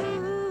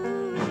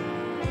blues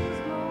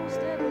most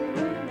every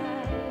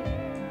night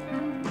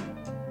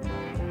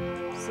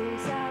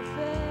since I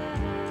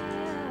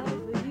fell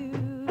for you.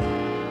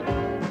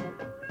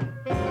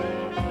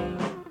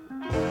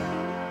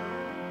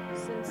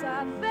 Since I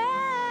fell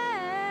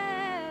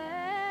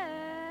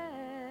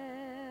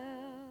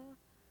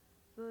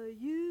for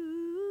you.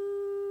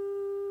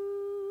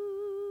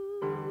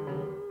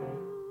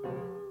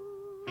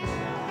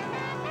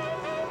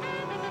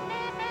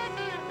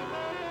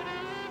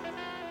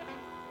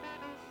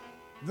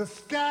 The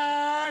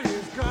sky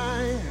is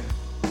crying.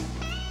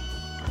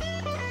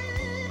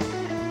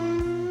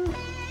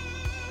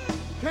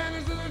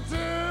 Canyons and the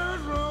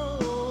tears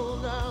roll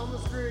down the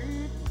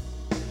street.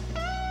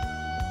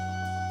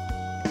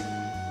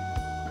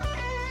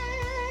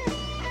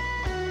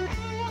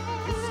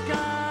 The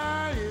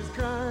sky is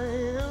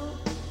crying.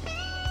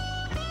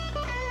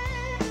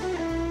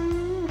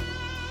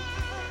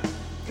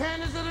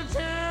 Canyons and the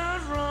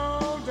tears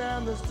roll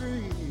down the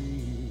street.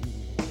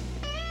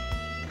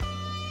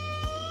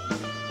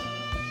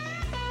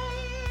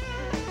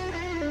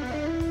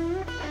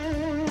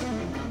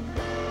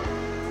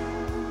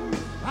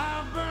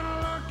 I've been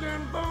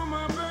looking for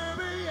my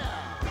baby,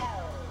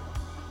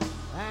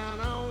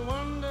 and I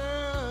wonder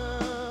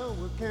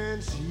where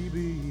can she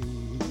be?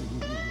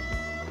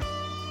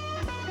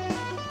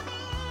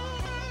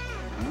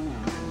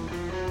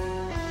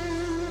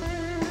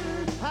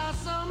 I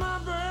saw my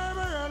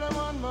baby early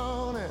one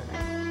morning.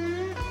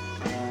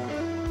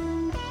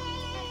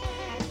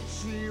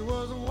 She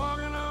was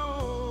walking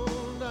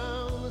on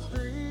down the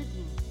street.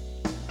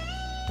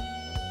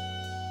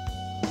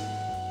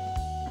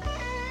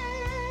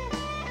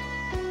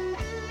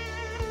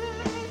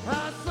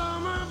 I saw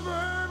my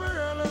baby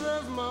early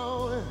this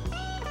morning.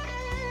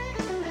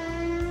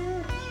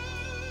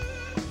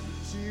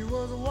 She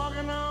was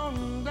walking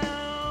on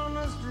down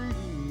the street.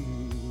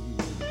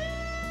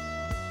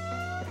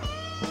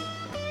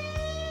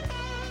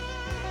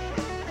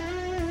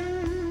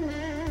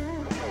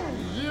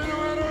 You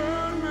know it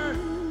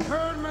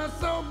hurt me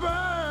so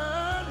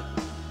bad.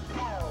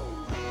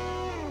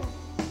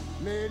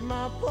 Made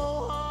my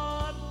poor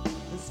heart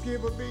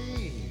skip a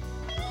beat.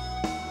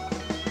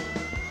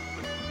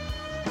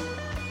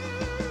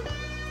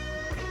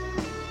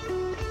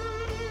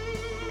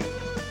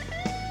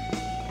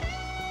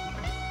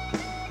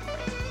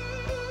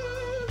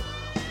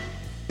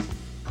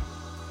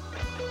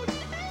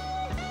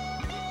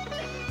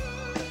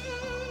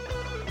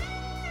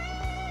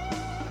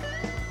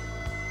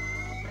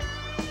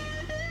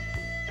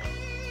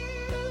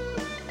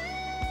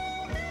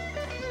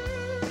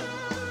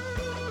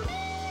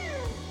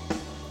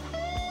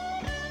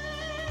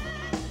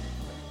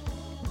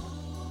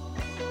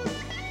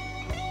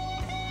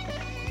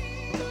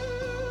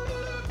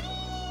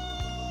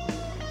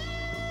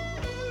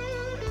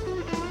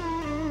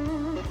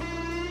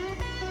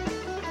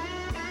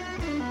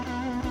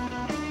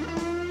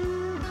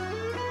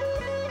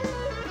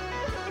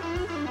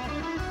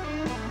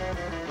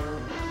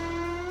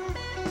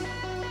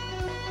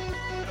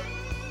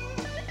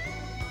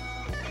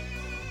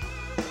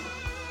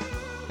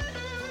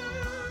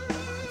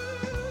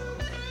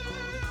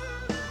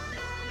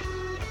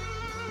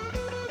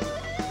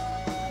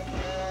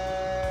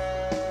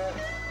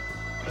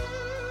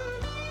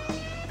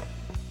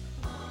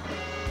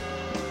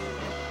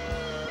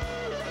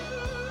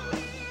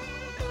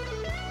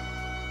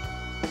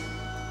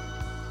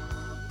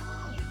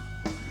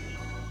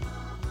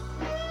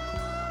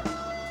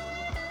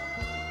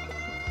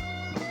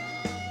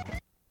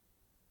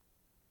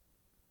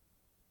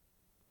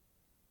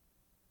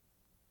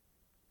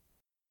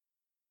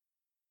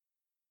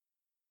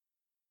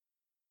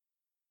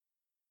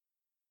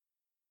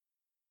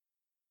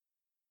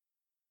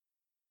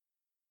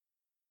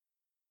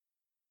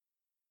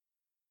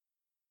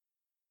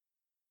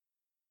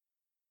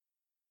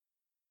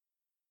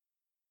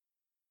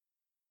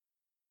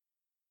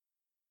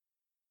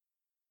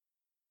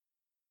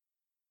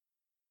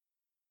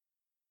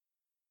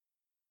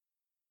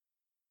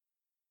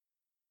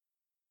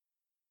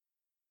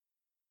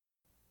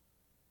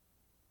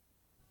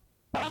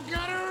 I've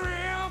got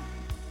a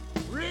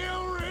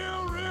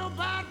real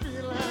bad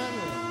feeling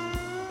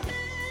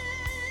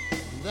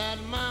that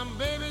my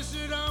baby,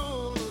 she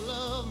don't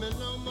love me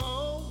no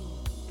more.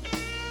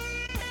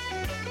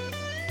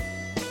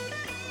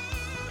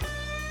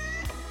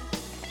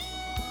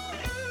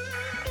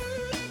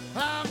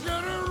 I've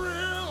got a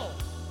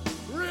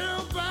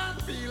real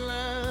bad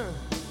feeling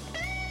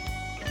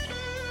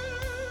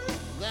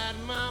that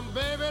my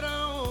baby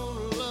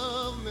don't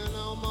love me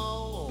no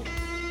more.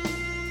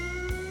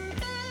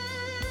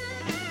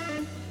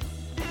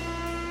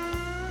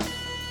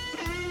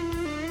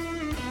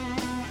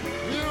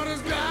 You know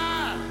this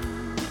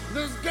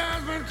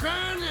guy's been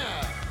crying,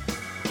 yeah.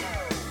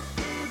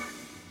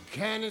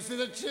 Can you see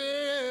the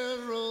tears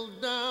roll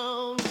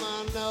down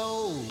my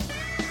nose?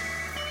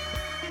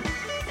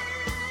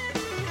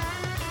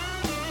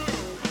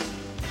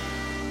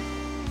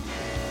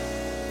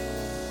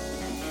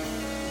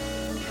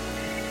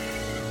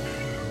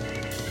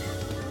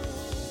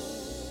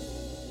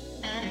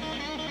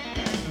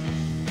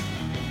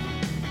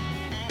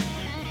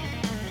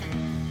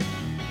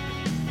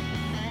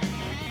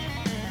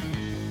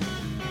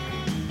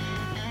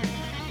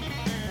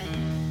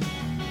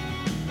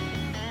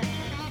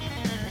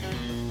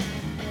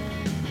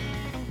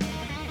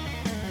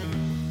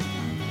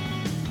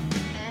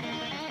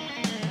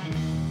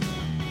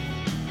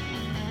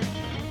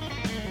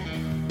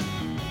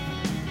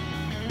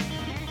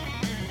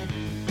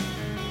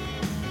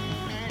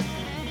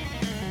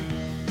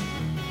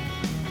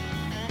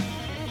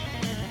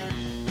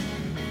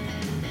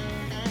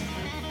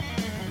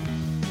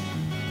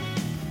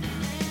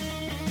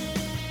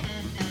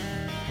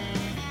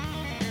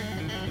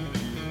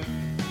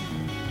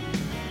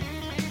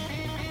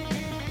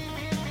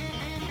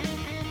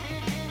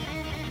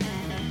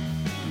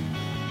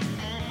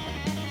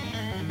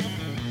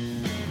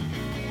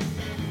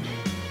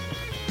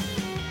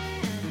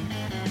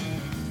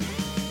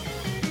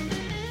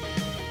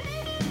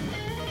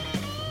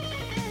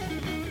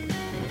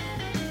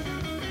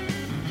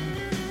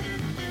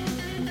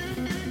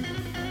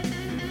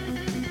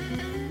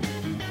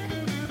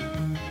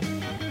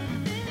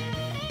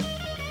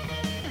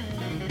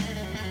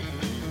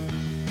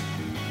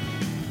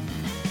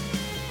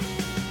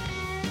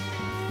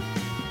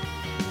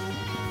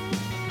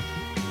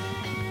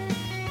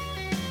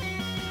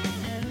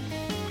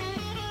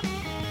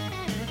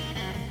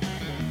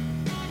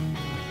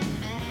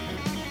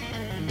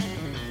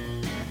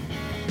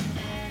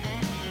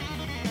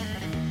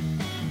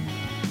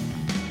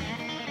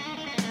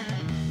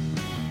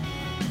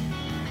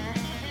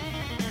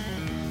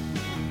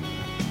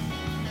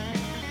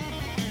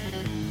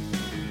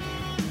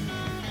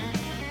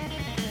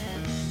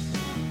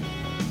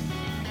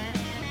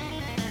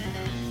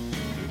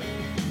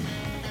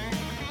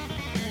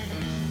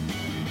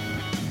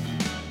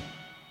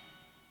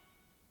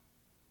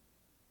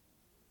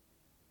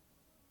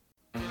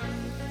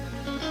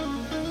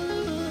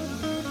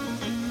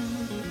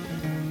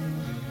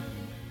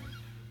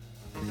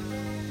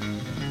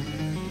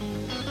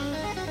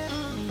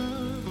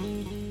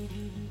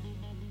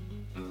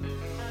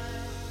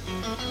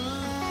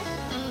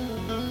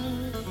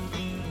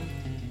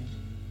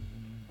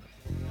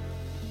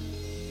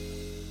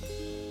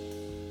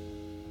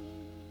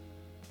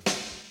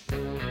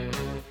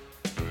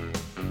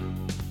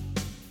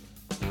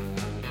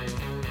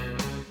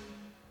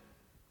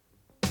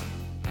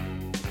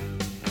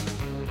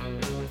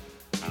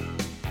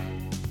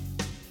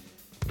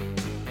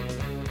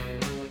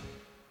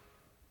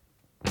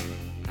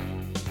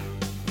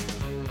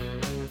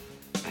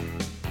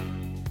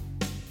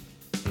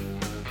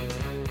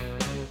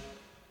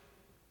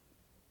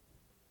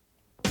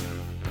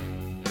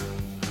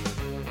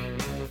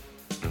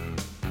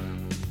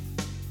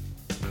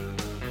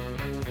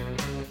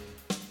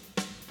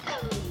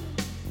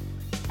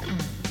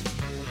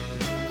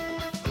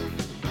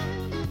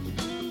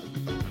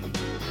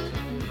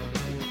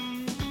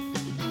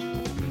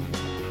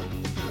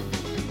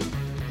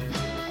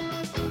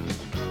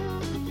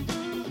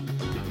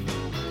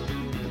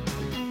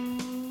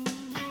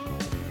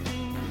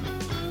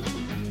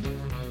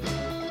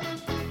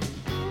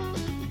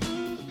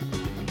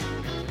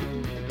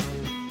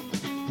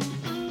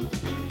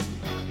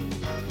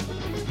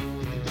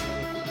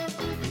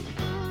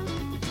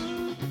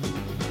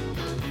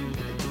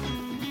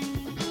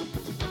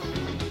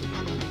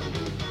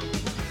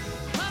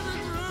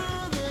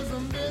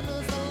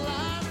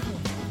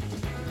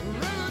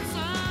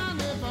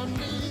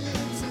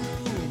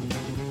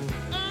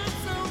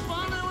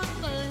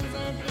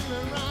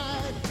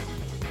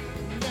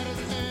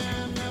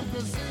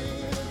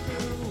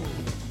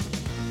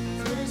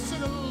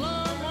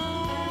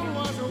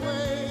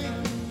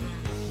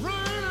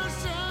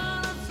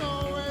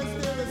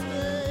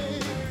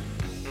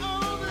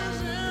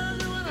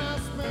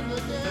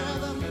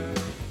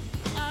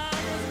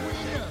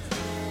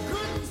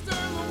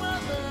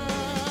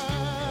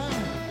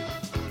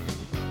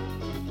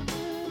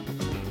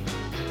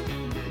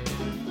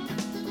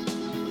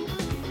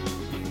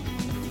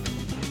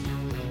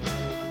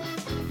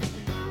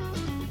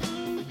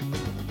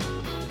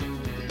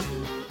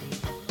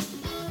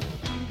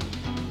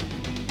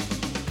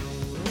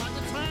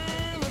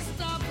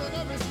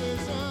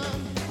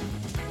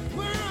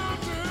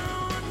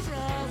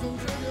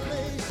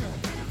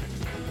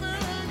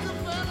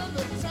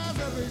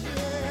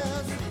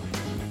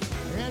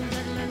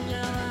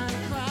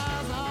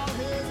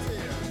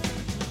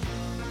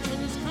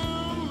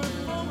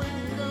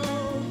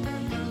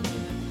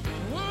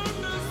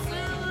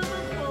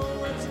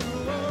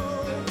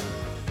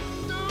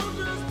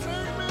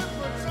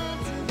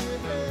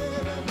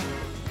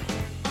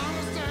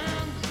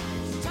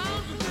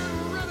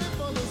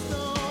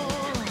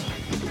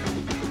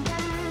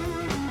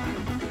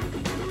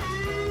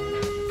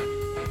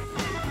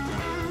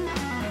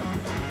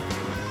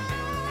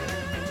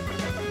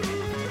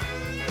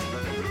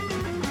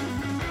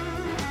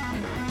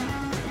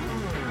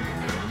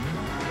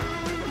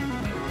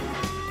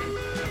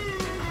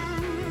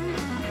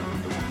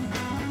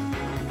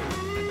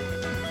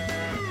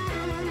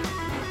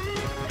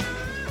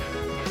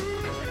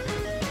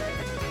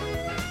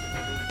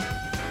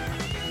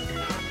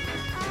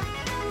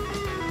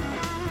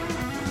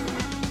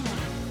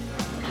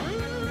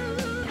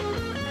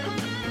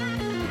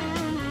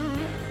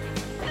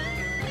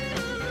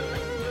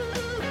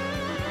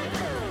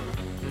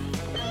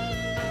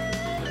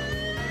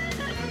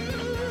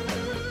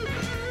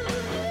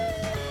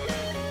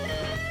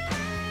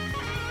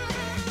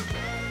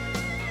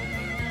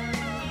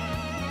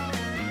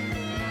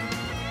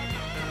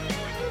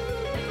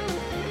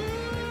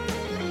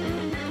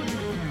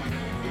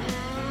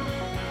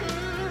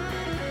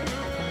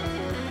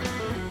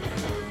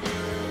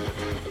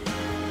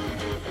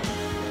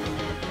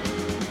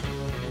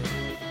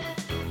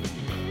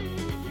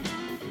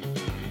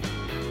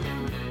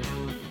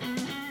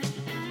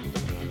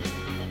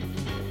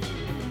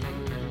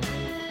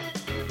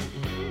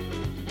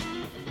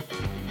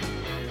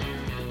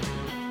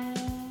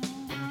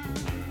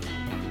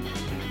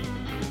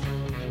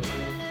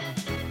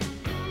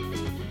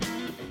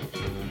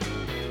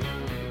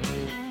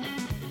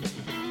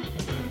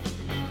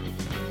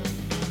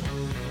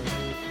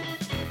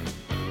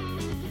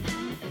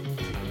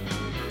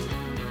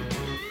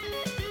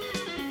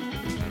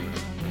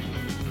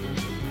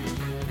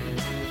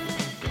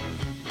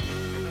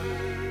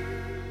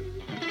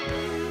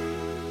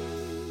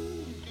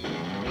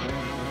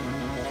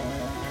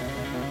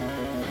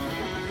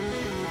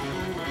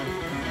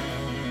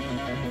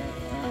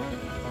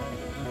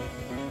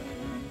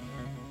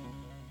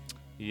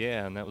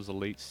 Yeah, and that was a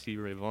late Stevie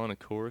Ray Vaughan, of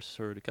course.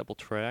 Heard a couple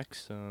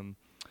tracks.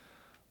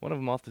 One of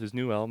them off of his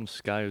new album,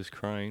 Sky is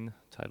Crying,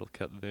 title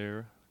cut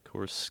there. Of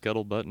course,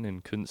 Scuttlebutt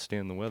and Couldn't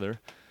Stand the Weather.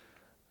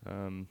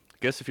 I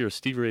guess if you're a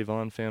Stevie Ray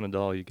Vaughan fan at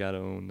all, you gotta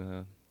own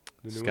The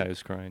new Sky one?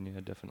 is Crying.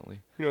 Yeah,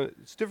 definitely. You know,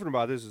 it's different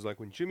about this is like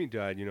when Jimmy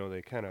died, you know,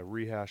 they kind of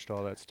rehashed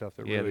all that stuff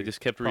that Yeah, really they just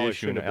kept probably reissuing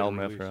shouldn't have been album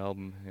after released.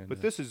 album. And,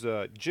 But this is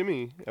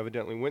Jimmy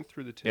evidently went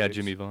through the tapes. yeah,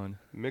 Jimmy Vaughan.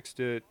 Mixed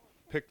it,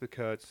 picked the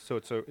cuts. So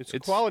it's a It's-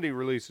 quality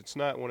release. It's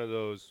not one of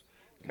those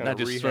kind Not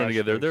of just thrown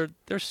rehash together. things.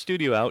 They're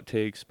studio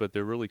outtakes, but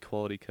they're really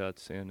quality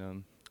cuts,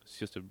 and it's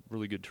just a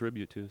really good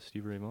tribute to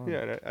Stevie Ray Vaughan.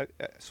 Yeah, and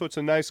so it's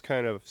a nice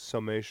kind of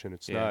summation.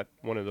 It's Yeah. not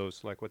one of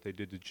those like what they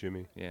did to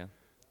Jimmy. Yeah,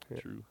 Yeah.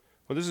 true.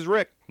 Well, this is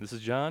Rick, This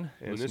is John.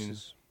 and this listening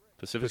is to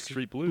Pacific Pacific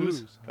Street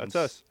Blues. That's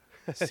on us.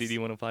 CD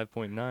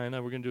 105.9.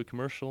 We're going to do a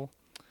commercial,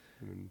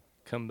 And,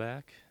 come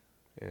back,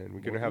 and we're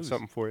More going to have blues.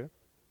 something for you.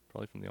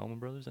 probably from the Allman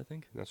Brothers, I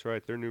think. That's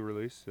right, their new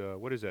release.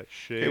 What is that?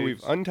 Shades. Okay,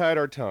 we've untied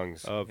our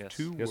tongues. Of Yes.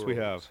 two Yes, we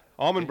have. worlds.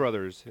 Allman Okay.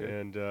 Brothers, Good.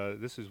 and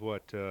this is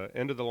what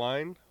End of the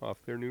Line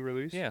off their new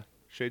release. Yeah.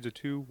 Shades of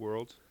Two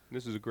Worlds.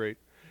 This is a great.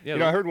 Yeah, You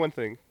know, I heard one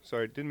thing.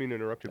 Sorry, didn't mean to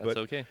interrupt you, that's but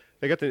okay.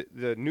 they got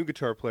the new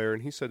guitar player,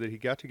 and he said that he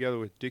got together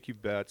with Dickie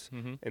Betts,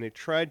 Mhm. and they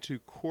tried to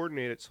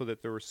coordinate it so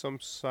that there were some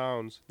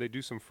sounds. They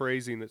do some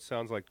phrasing that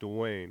sounds like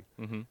Dwayne,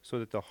 Mm-hmm. so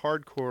that the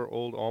hardcore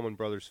old Allman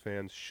Brothers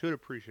fans should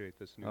appreciate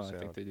this new Oh, sound. I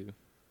think they do.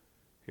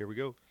 Here we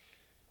go.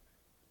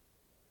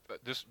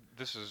 This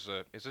is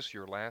this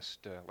your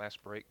last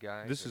break,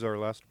 guys? This is our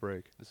last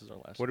break. This is our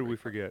last What did we break.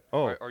 forget?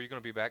 Oh, Are you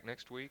going to be back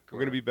next week? we're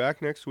going to be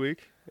back next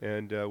week,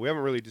 and we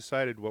haven't really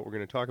decided what we're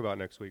going to talk about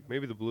next week.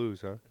 Maybe the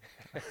blues, huh?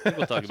 I think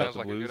we'll talk about Sounds the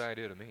like blues. a good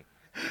idea to me.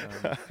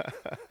 Um,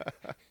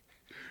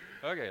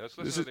 Okay, let's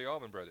This listen is- to the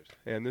Allman Brothers.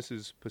 And this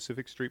is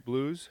Pacific Street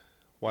Blues.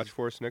 Watch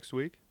for us next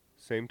week.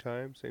 Same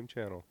time, same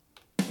channel.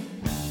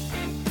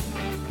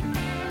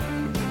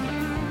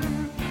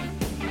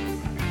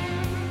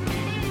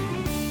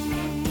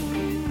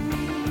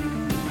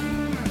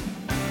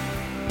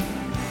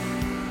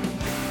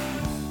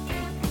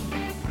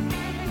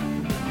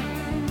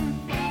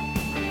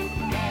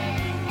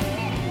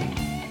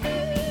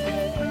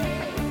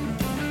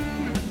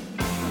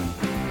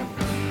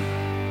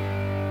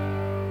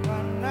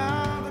 But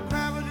now the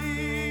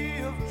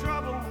gravity of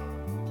trouble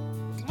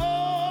is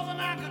more than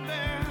I could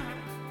bear.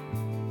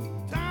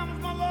 Time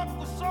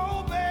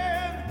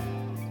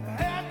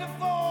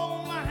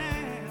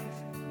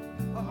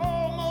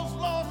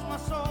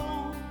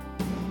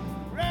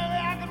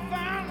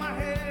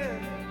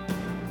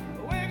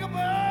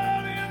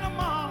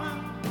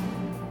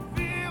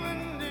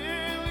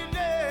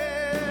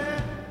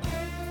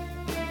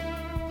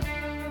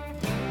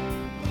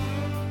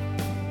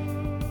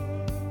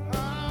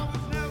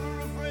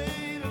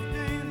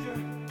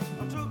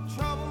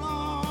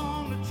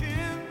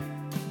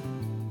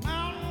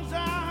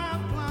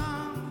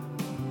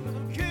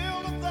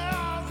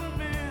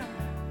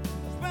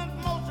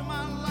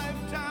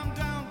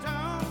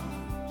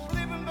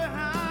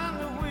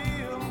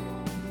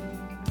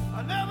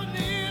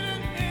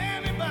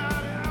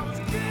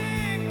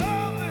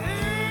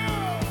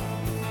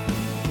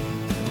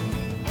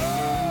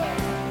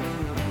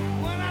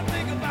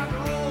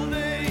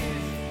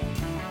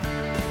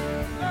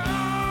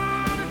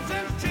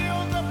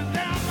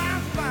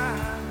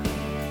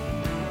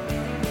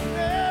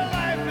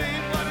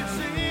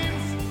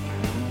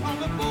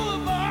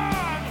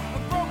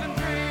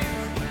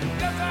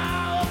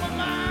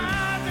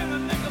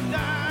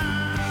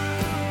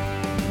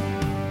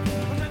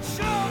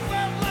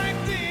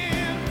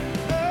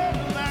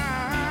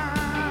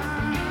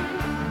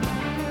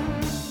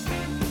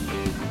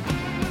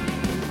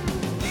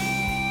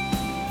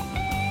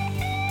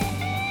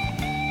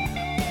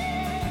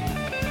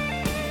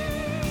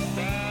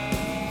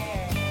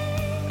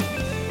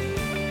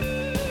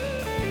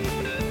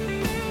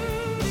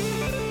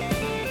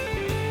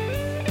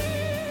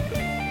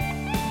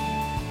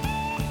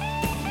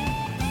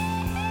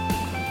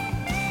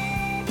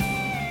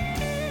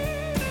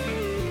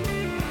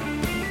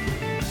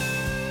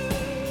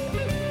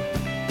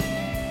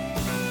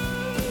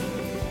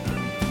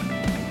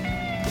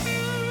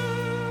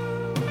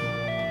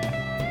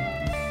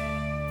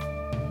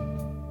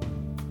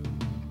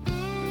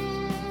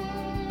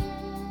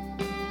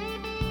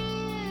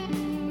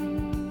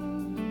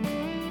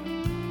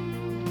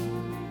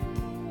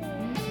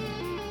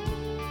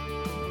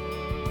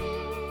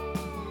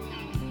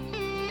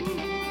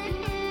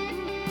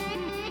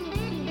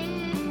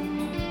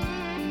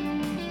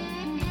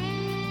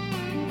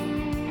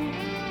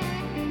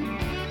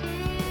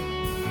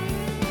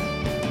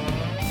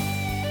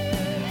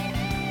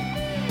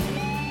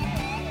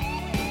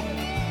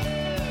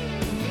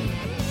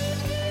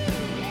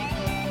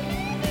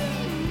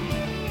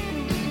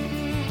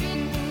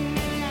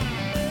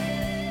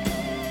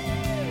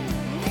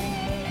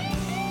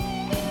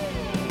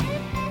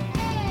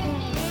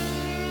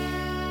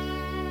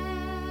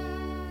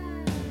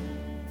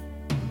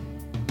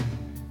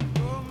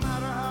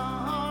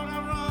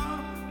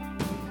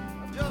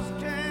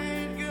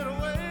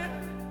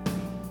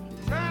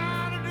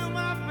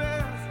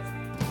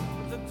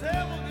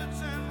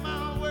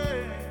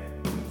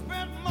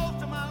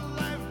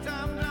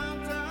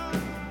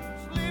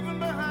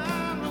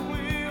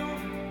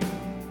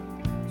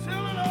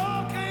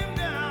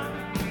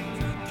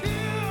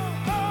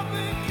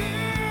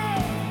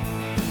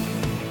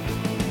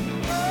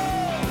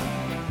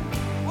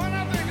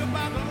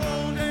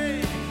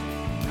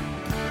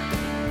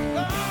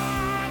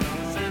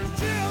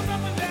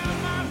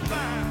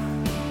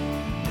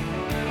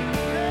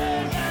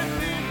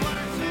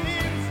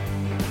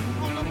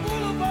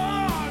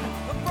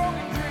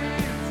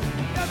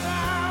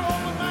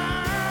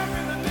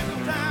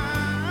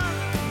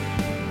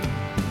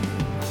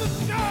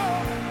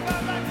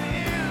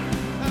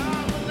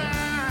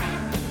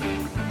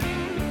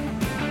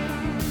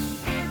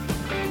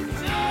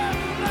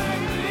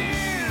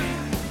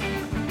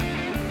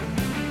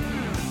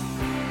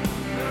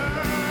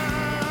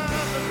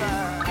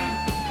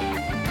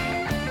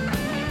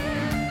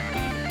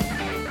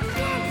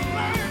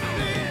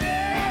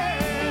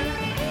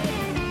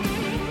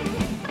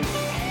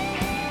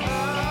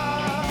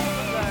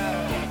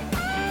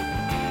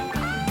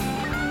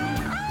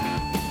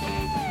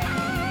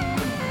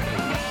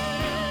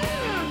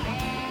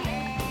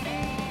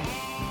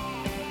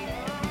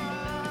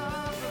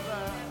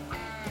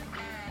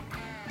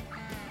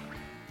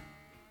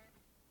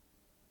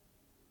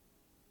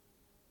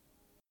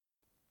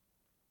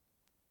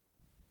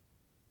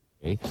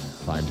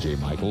I'm Jay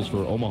Michaels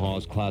for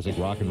Omaha's classic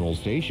rock and roll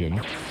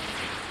station,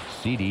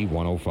 CD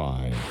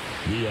 105.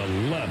 The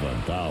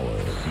 11th hour,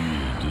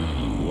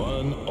 CD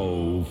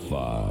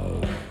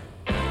 105.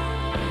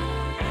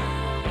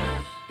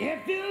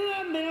 If you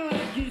love me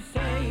like you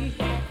say,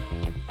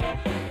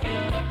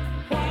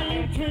 why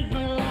you treat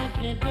me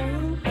like you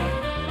do?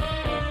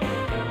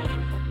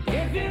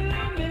 If you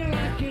love me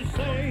like you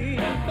say,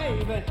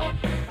 baby,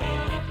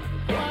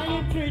 why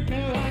you treat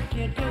me like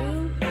you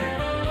do?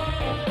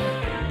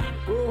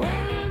 Well,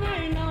 I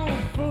ain't no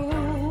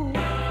fool,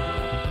 but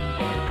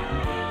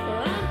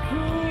I'm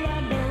cool,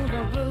 I know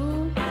the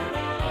blue.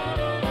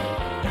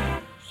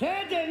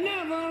 Said you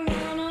never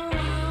run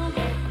around,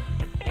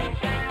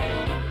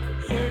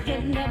 said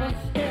you never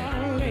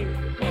stay late.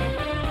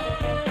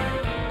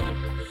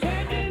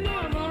 Said you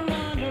never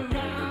run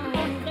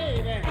around,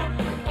 baby.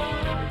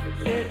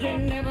 Said you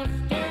never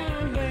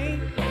stay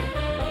late.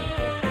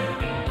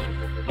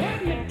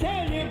 Let me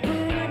tell you,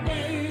 pretty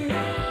baby,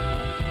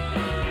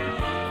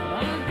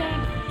 I've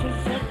got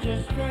to set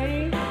you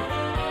straight.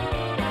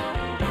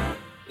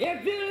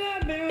 If you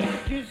love me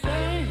like you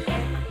say,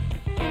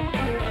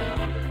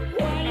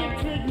 why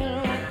you treat me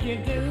like you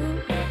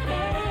do?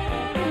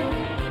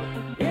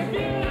 If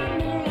you love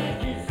me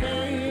like you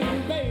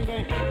say,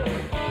 baby,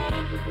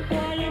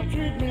 why you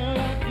treat me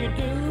like you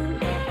do?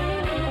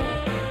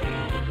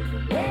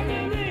 Well,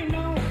 you ain't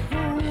no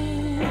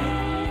fool.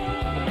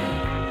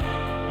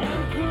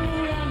 I'm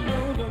cool, I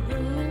know the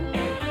blue.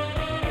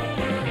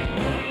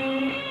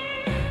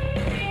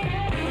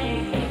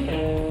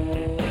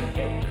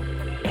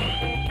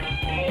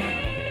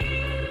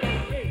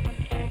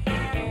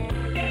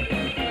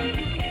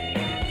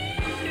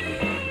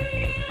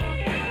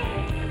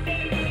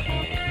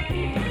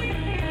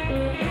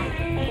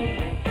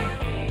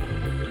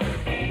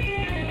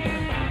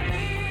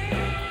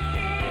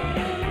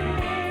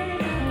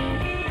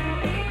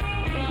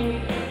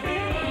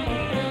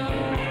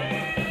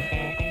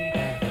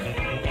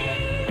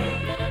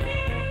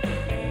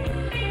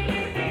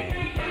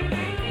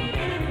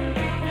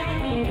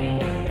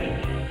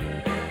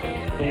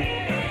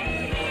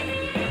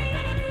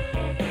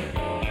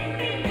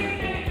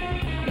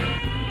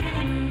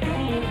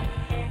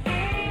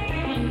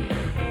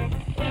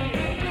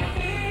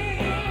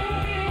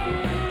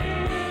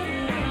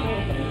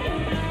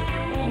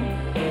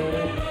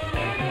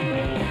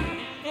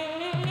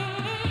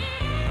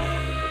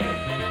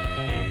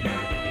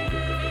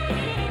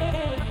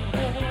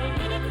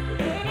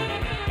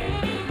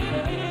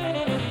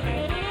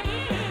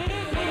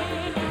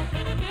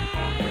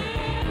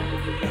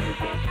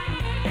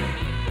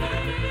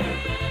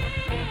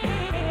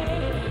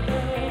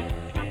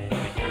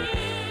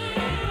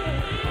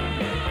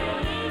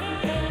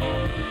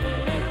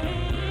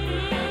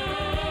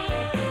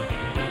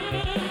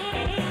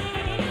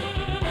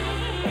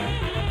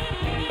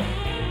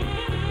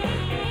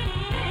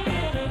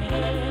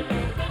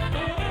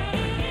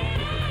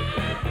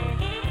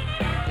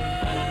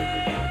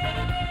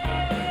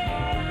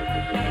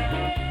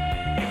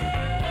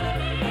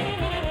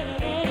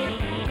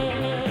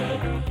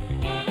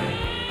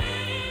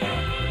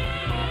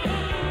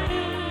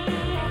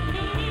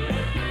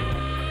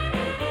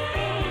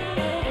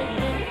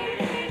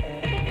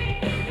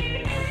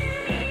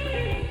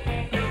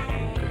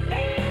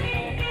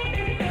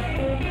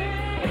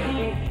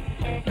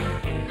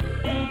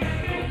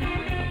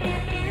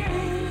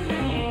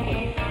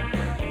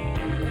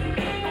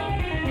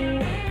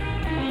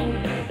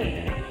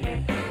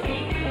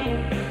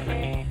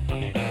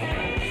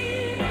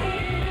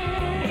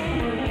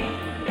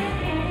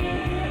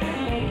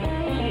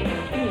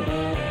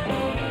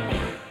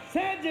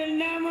 Said you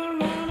never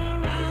run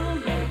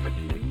around,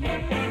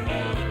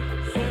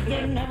 said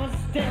you never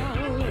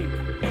stay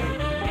late.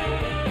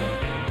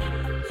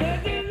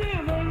 Said you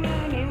never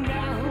run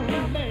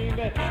around,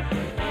 baby.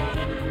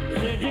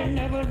 Said you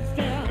never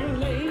stay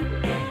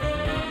late.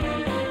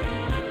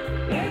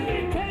 Let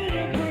me tell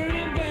you,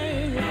 pretty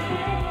baby,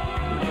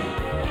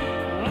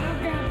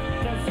 I've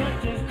got to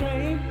set you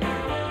straight.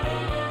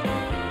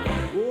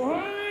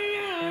 Oh,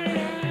 yeah,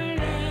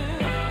 yeah,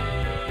 yeah.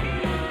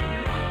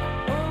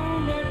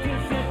 Oh, let you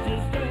set you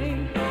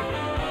straight.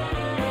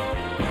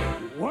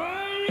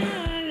 Oh,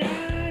 yeah,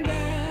 yeah,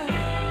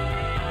 yeah.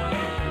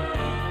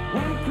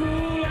 I'm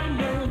cool, I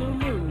know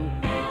the rules.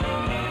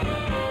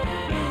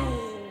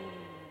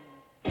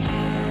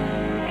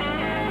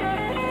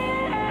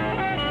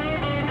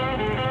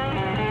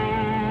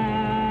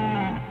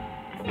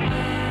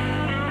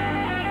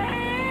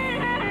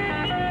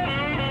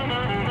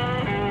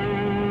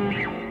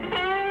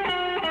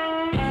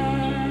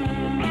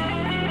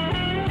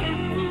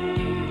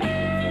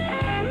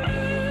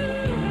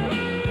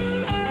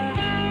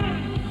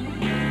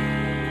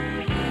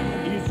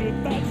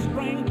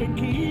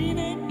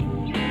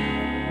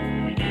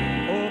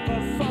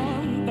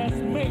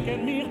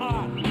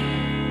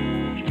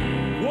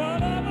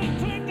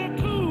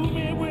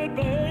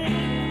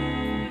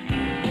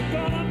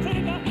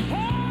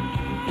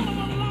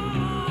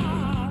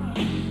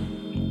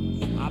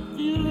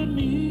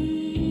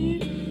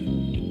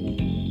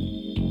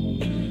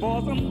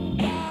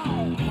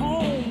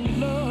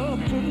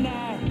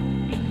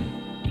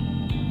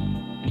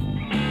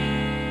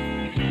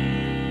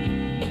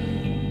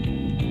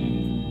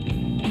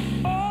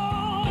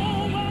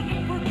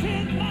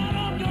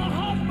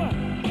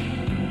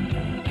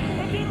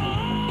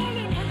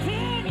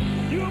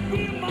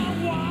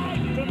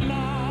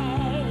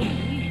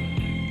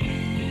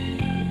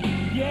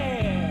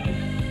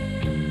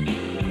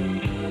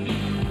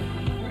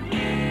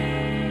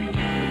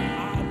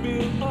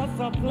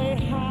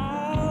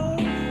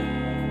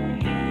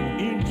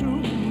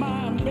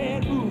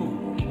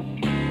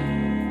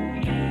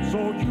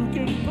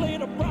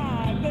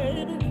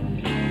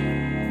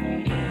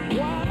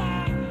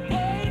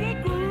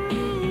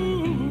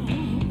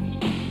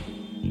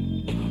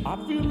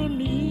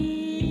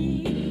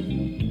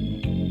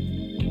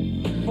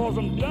 'cause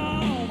I'm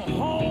down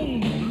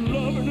home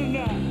loving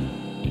tonight.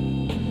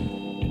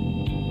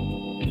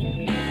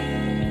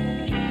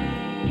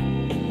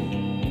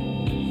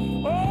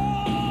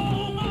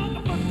 Oh, I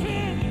can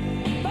pretend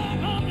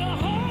that I'm your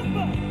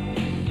husband,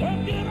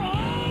 and you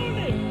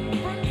only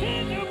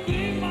pretend to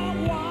be my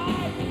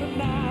wife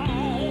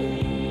tonight.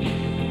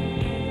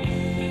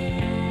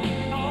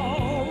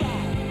 All right.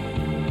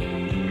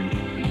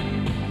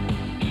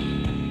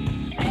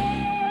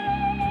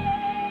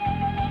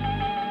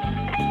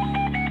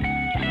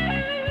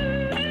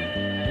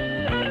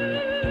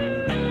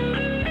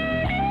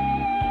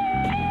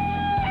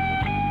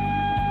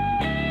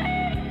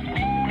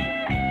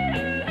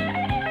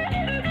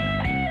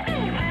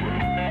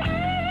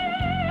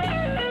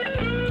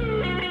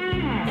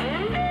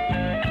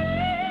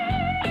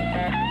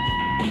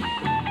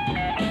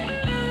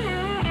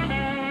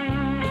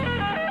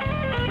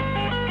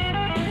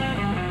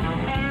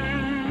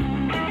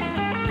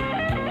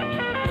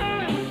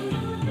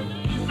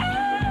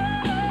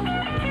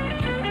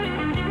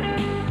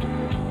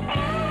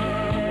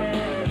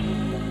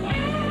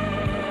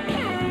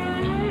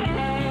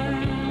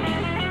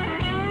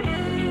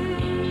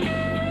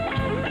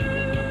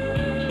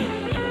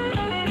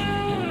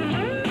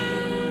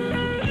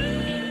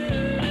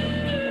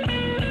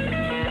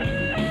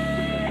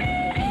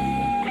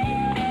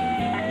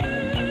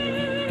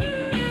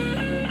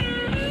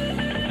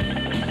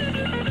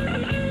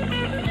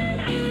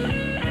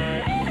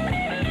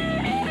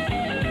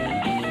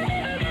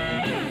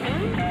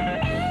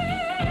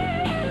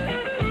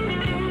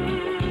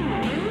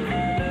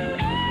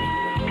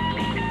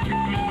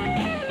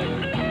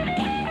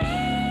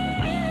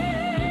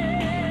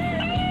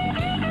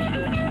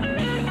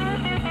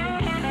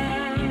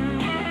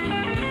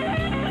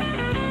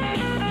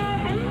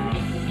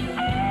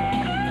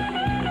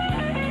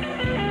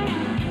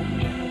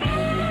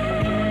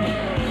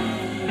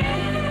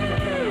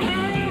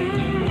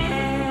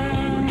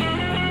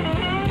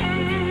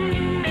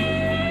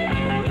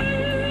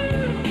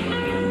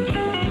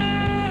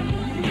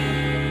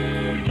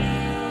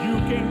 You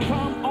can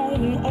come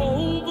on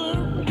over.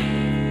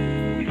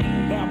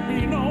 There'll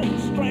be no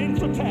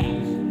strings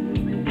attached.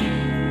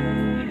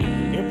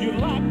 If you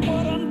like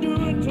what I'm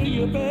doing to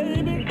you,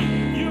 baby,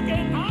 you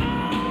can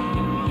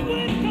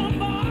always come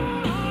by.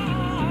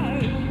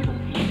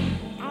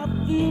 I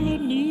feel the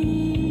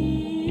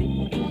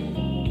need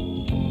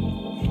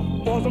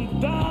for some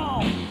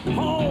down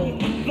home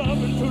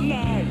loving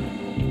tonight.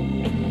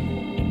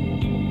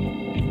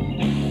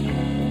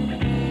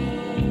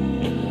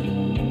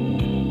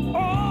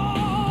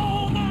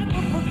 Oh, I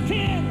can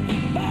pretend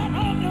that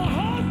I'm your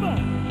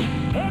husband,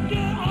 if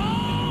you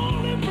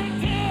only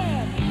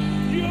pretend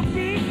you'll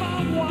be my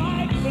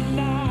wife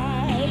tonight.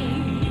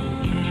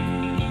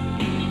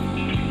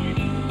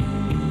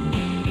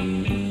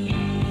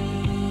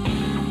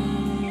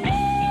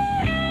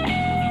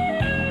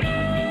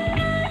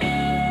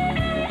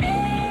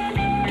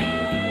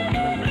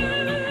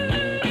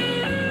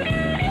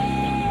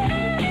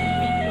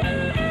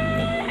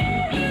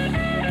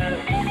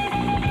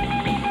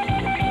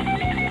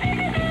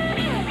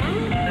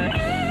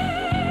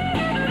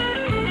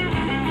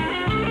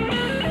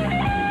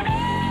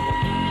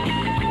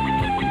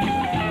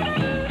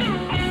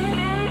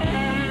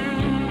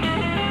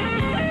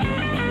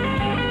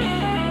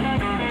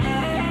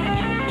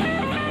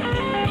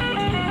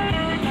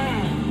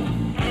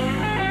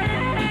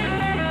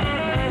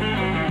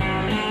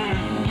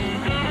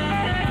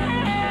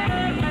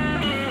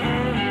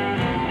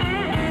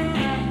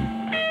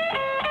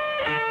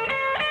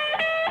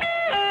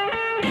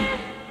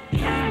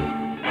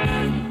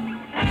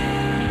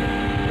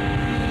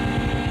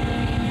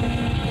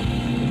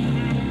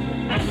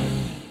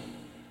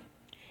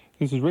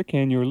 This is Rick,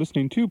 and you're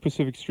listening to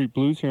Pacific Street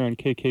Blues here on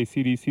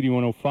KKCD CD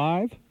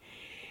 105.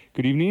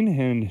 Good evening,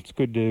 and it's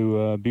good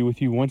to be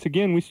with you once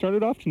again. We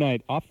started off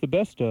tonight off the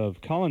best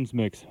of Collins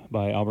Mix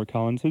by Albert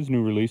Collins, his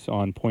new release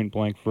on Point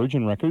Blank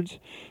Virgin Records,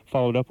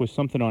 followed up with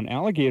something on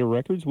Alligator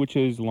Records, which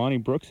is Lonnie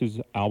Brooks'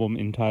 album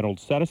entitled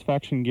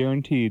Satisfaction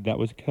Guaranteed. That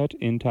was a cut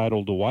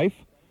entitled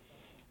Wife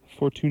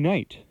for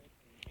Tonight.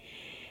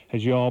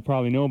 As you all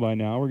probably know by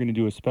now, we're going to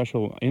do a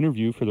special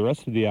interview for the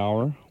rest of the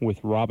hour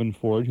with Robin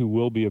Ford, who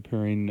will be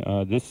appearing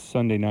this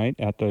Sunday night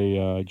at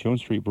the Jones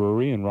Street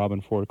Brewery. And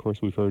Robin Ford, of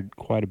course, we've heard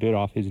quite a bit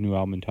off his new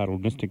album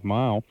entitled Mystic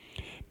Mile.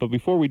 But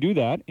before we do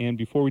that, and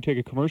before we take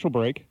a commercial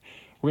break,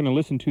 we're going to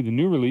listen to the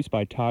new release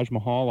by Taj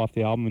Mahal off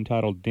the album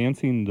entitled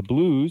Dancing the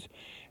Blues.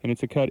 And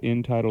it's a cut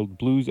entitled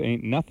Blues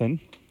Ain't Nothing.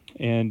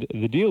 And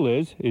the deal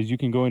is you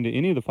can go into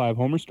any of the 5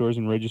 Homer stores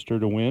and register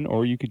to win,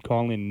 or you could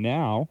call in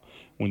now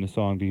when the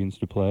song begins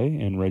to play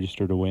and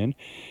register to win.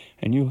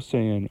 And you'll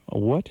say,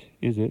 what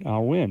is it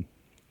I'll win?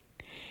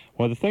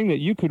 Well, the thing that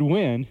you could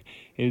win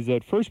is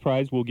that first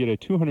prize will get a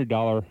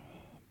 $200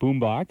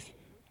 boombox,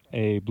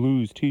 a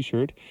blues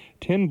t-shirt,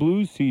 10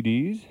 blues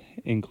CDs,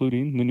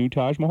 including the new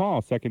Taj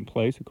Mahal. Second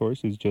place, of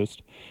course, is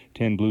just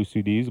 10 blues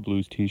CDs, a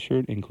blues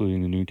t-shirt,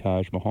 including the new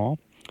Taj Mahal.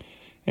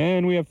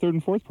 And we have third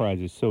and fourth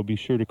prizes, so be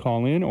sure to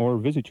call in or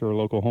visit your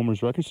local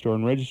Homer's Record Store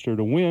and register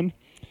to win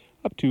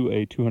up to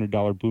a $200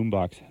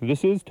 boombox.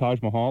 This is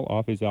Taj Mahal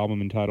off his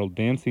album entitled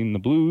Dancing the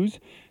Blues.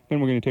 Then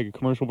we're going to take a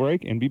commercial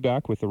break and be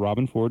back with the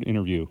Robin Ford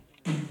interview.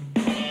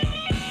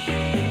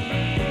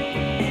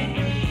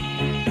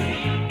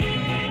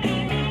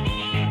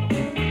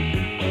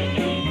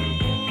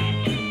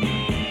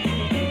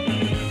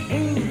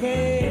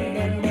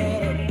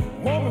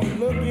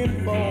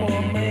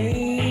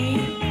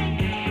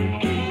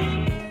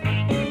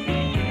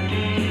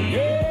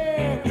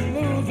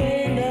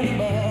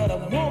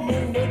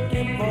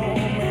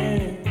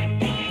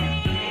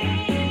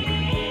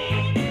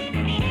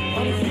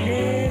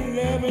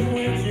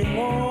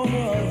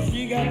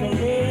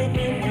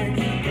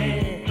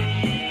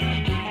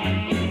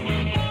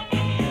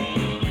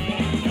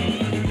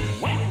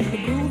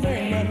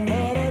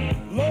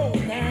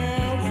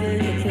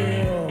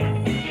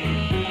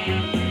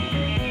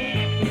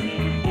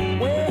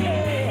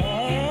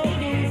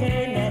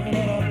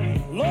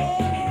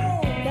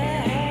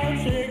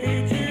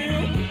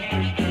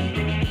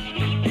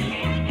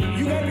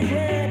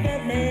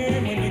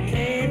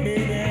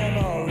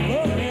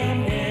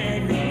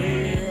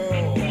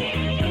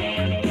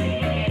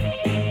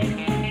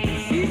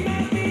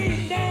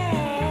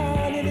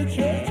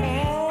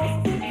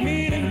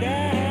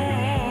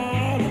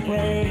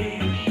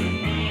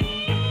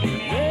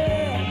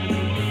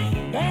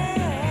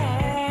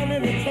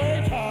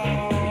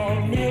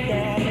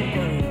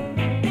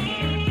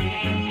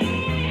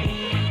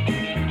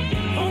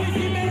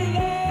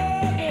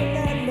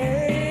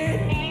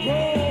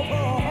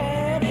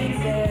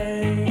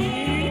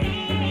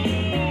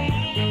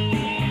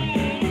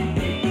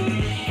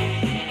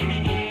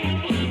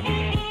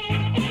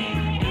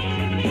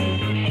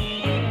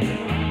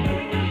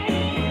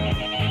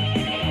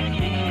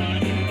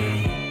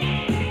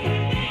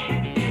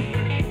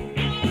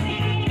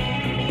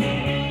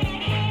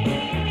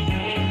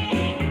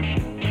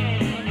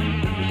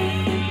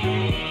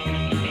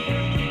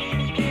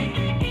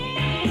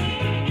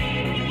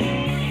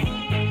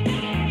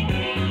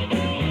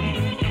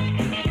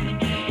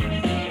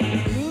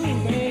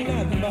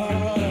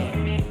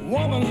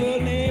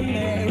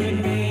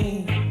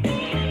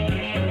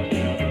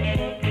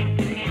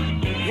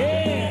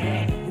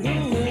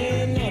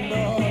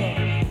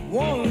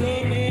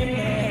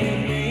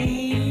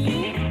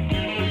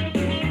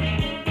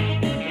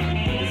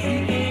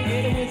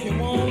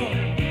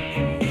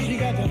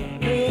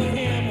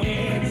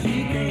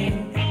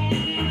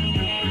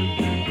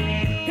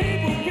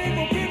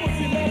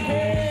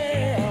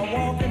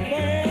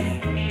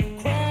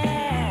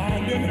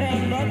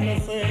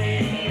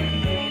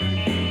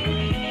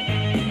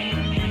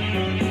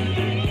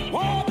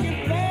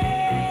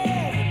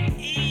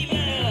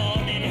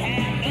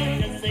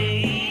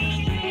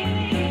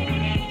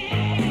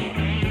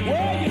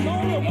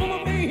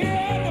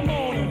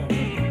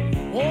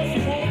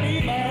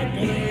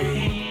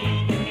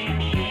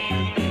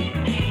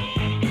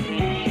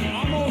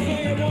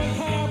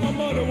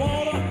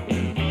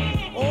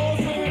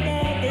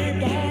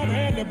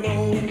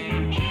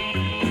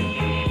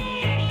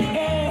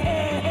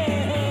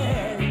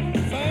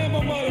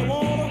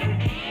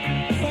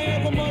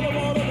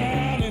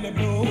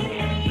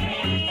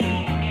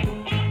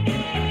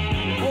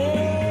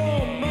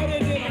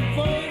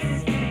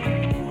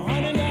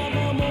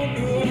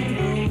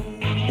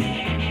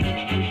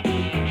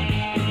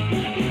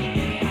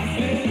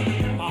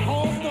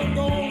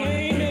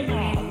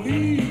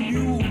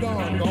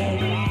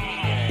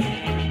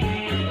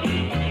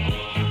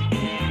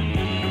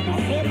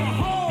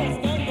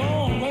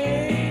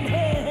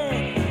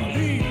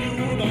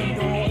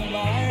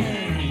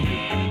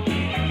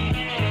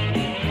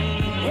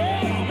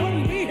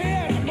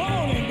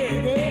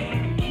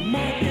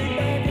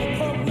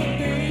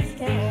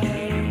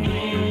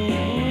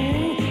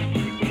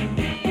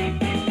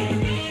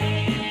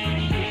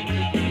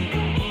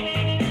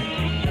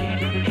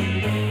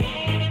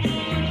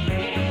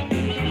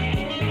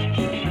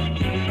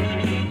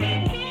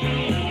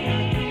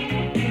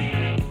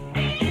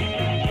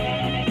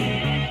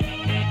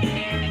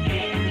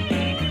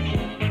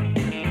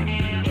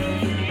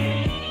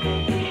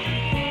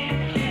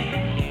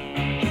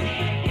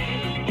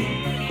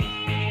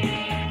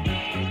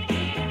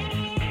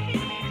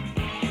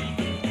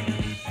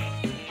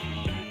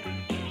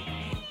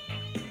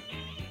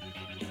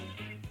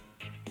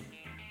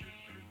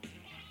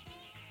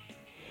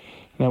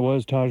 That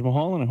was Taj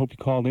Mahal, and I hope you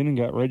called in and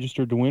got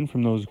registered to win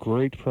from those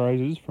great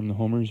prizes from the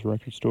Homer's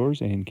Record Stores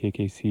and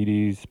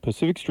KKCD's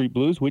Pacific Street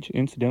Blues, which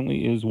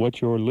incidentally is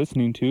what you're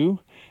listening to.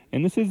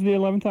 And this is the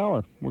 11th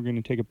hour. We're going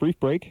to take a brief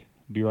break,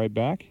 be right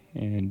back,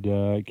 and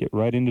get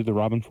right into the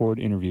Robin Ford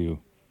interview.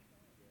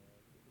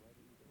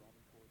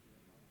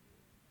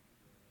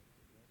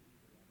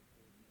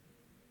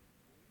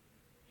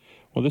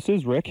 Well, this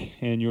is Rick,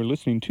 and you're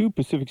listening to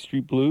Pacific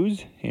Street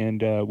Blues,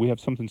 and we have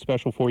something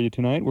special for you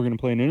tonight. We're going to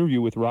play an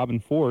interview with Robin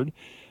Ford.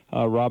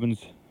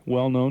 Robin's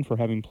well known for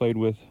having played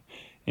with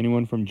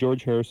anyone from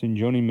George Harrison,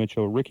 Joni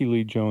Mitchell, Ricky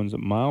Lee Jones,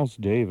 Miles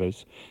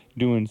Davis,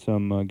 doing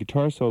some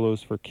guitar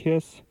solos for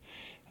Kiss,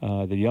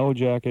 the Yellow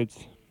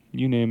Jackets,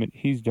 you name it,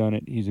 he's done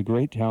it. He's a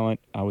great talent.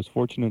 I was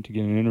fortunate to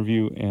get an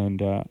interview,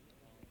 and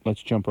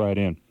let's jump right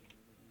in.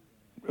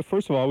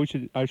 First of all,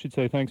 I should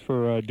say thanks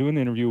for doing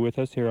the interview with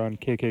us here on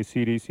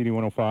KKCD,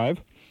 CD105.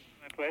 My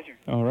pleasure.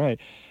 All right.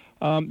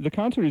 The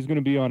concert is going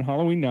to be on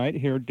Halloween night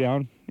here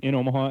down in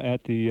Omaha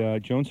at the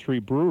Jones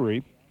Street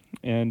Brewery,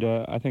 and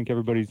I think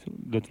everybody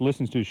that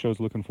listens to the show is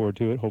looking forward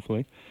to it,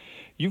 hopefully.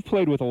 You've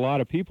played with a lot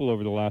of people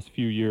over the last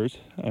few years,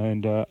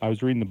 and I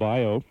was reading the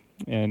bio,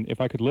 and if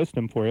I could list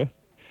them for you.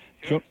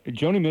 Sure.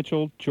 Joni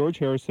Mitchell, George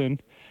Harrison,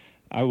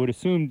 I would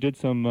assume did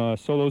some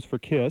solos for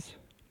Kiss,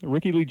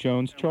 Ricky Lee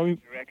Jones, Charlie...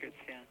 Records,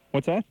 yeah.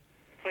 What's that?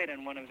 Played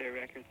on one of their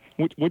records.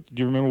 What do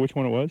you remember which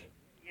one it was?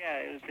 Yeah,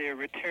 it was their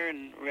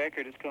return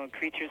record. It's called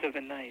Creatures of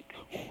the Night.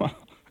 Wow.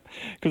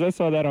 Because I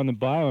saw that on the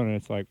bio, and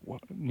it's like,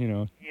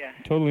 Yeah.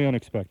 totally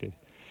unexpected.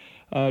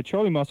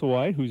 Charlie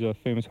Musselwhite, who's a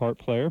famous harp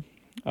player,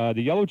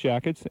 the Yellow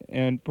Jackets,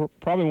 and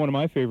probably one of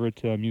my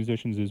favorite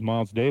musicians is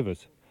Miles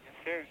Davis. Yes,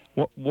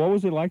 sir. What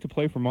was it like to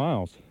play for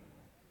Miles?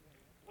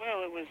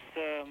 Well, it was,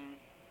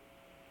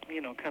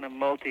 kind of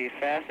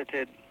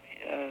multifaceted.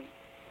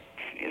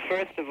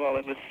 First of all,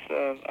 it was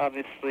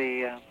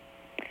obviously,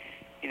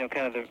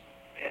 kind of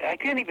I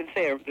can't even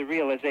say the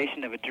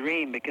realization of a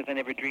dream, because I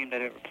never dreamed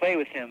I'd ever play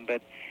with him,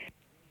 but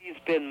he's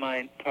been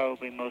my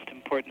probably most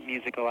important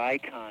musical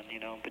icon,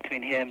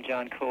 between him,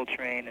 John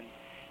Coltrane,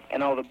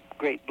 and all the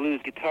great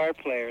blues guitar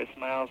players.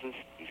 Miles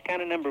he's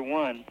kind of number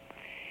one.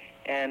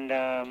 And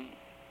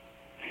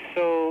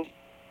so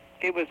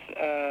it was,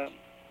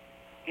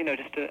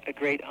 just a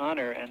great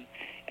honor. And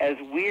as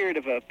weird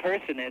of a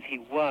person as he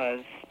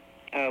was,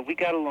 we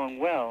got along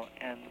well,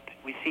 and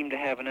we seemed to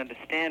have an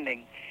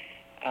understanding.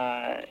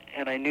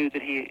 And I knew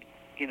that he,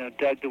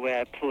 dug the way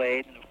I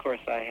played, and of course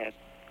I had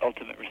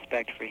ultimate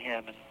respect for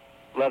him and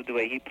loved the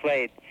way he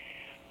played.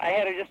 I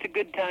had just a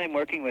good time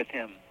working with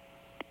him.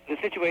 The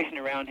situation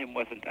around him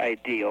wasn't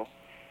ideal.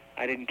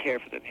 I didn't care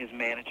for his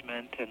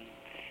management, and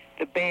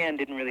the band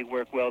didn't really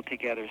work well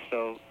together,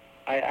 so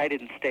I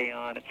didn't stay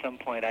on. At some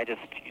point, I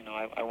just,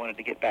 I wanted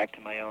to get back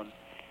to my own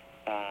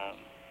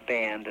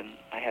band, and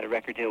I had a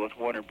record deal with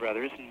Warner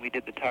Brothers, and we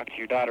did the Talk to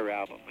Your Daughter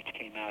album, which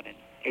came out in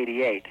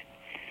 '88.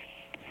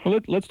 Well,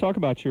 let's talk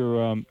about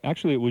your,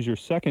 actually it was your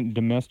second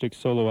domestic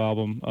solo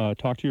album,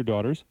 Talk to Your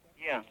Daughters.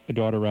 Yeah. A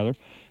daughter, rather.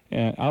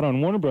 Out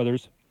on Warner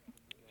Brothers.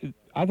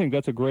 I think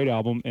that's a great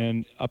album,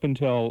 and up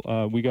until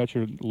we got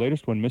your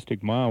latest one,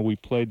 Mystic Mile, we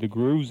played the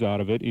grooves out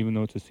of it, even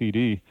though it's a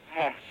CD.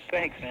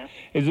 Thanks, man.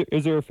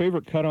 Is there a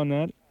favorite cut on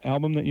that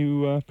album that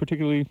you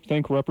particularly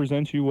think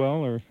represents you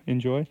well or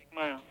enjoy? Mystic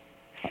Mile.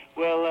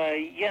 Well,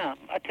 yeah,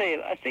 I'll tell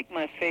you, I think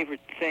my favorite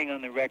thing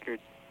on the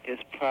record is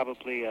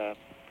probably a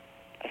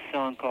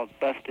song called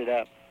Busted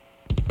Up.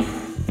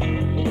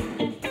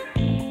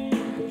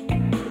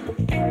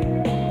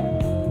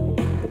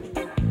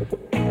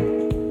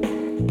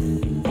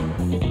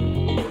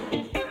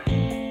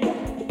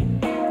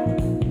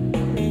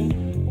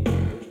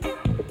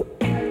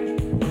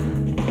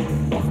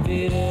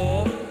 Busted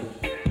up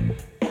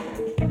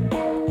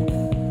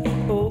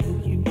over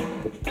you.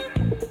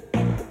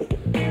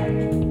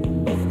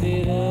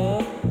 Busted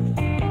up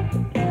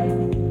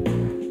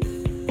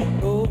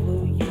over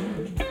you.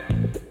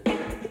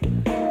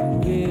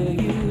 Will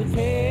you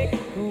take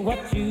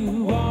what you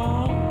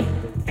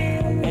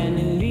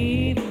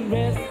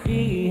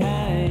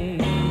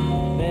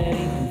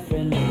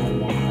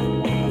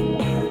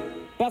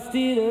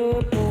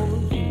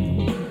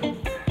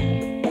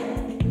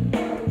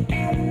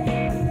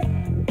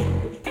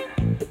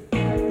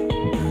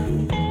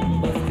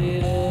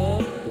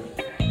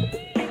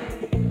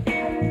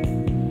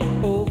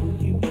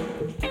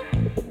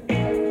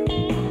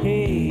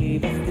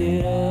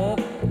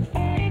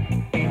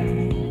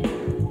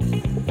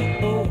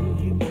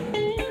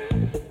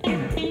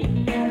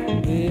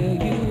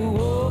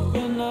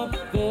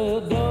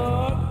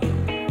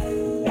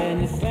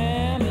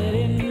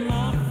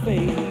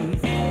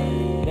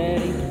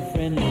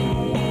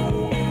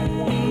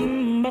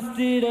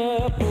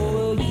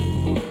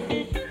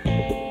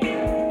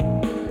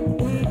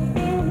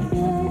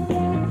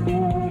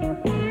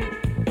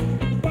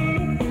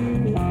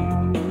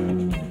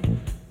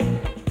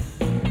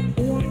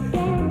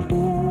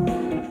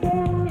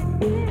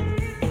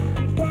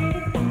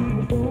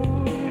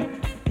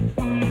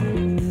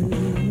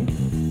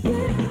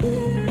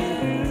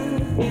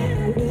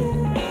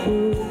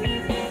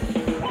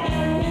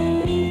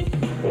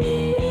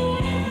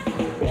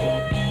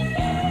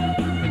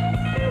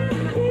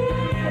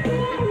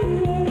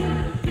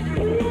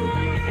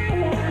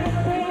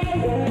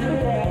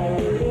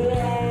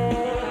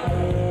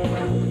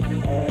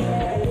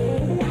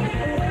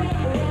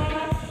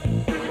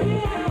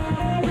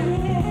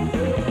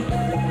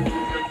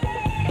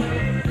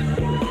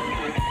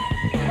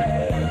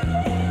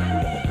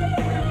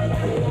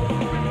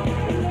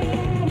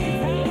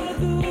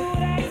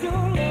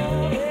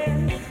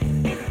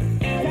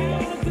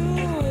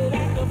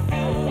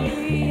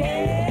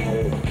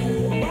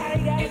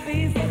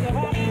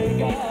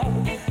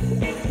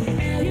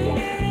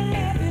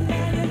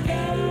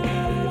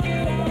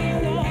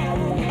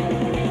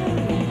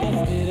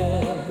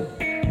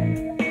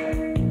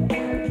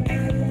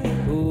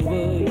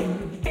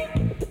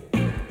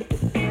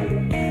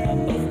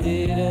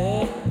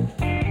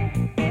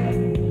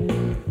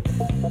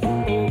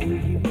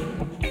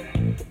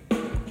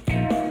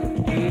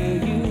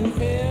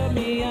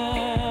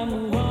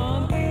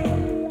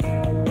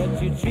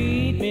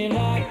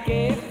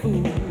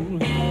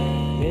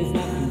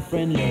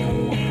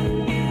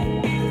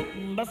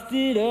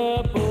it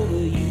up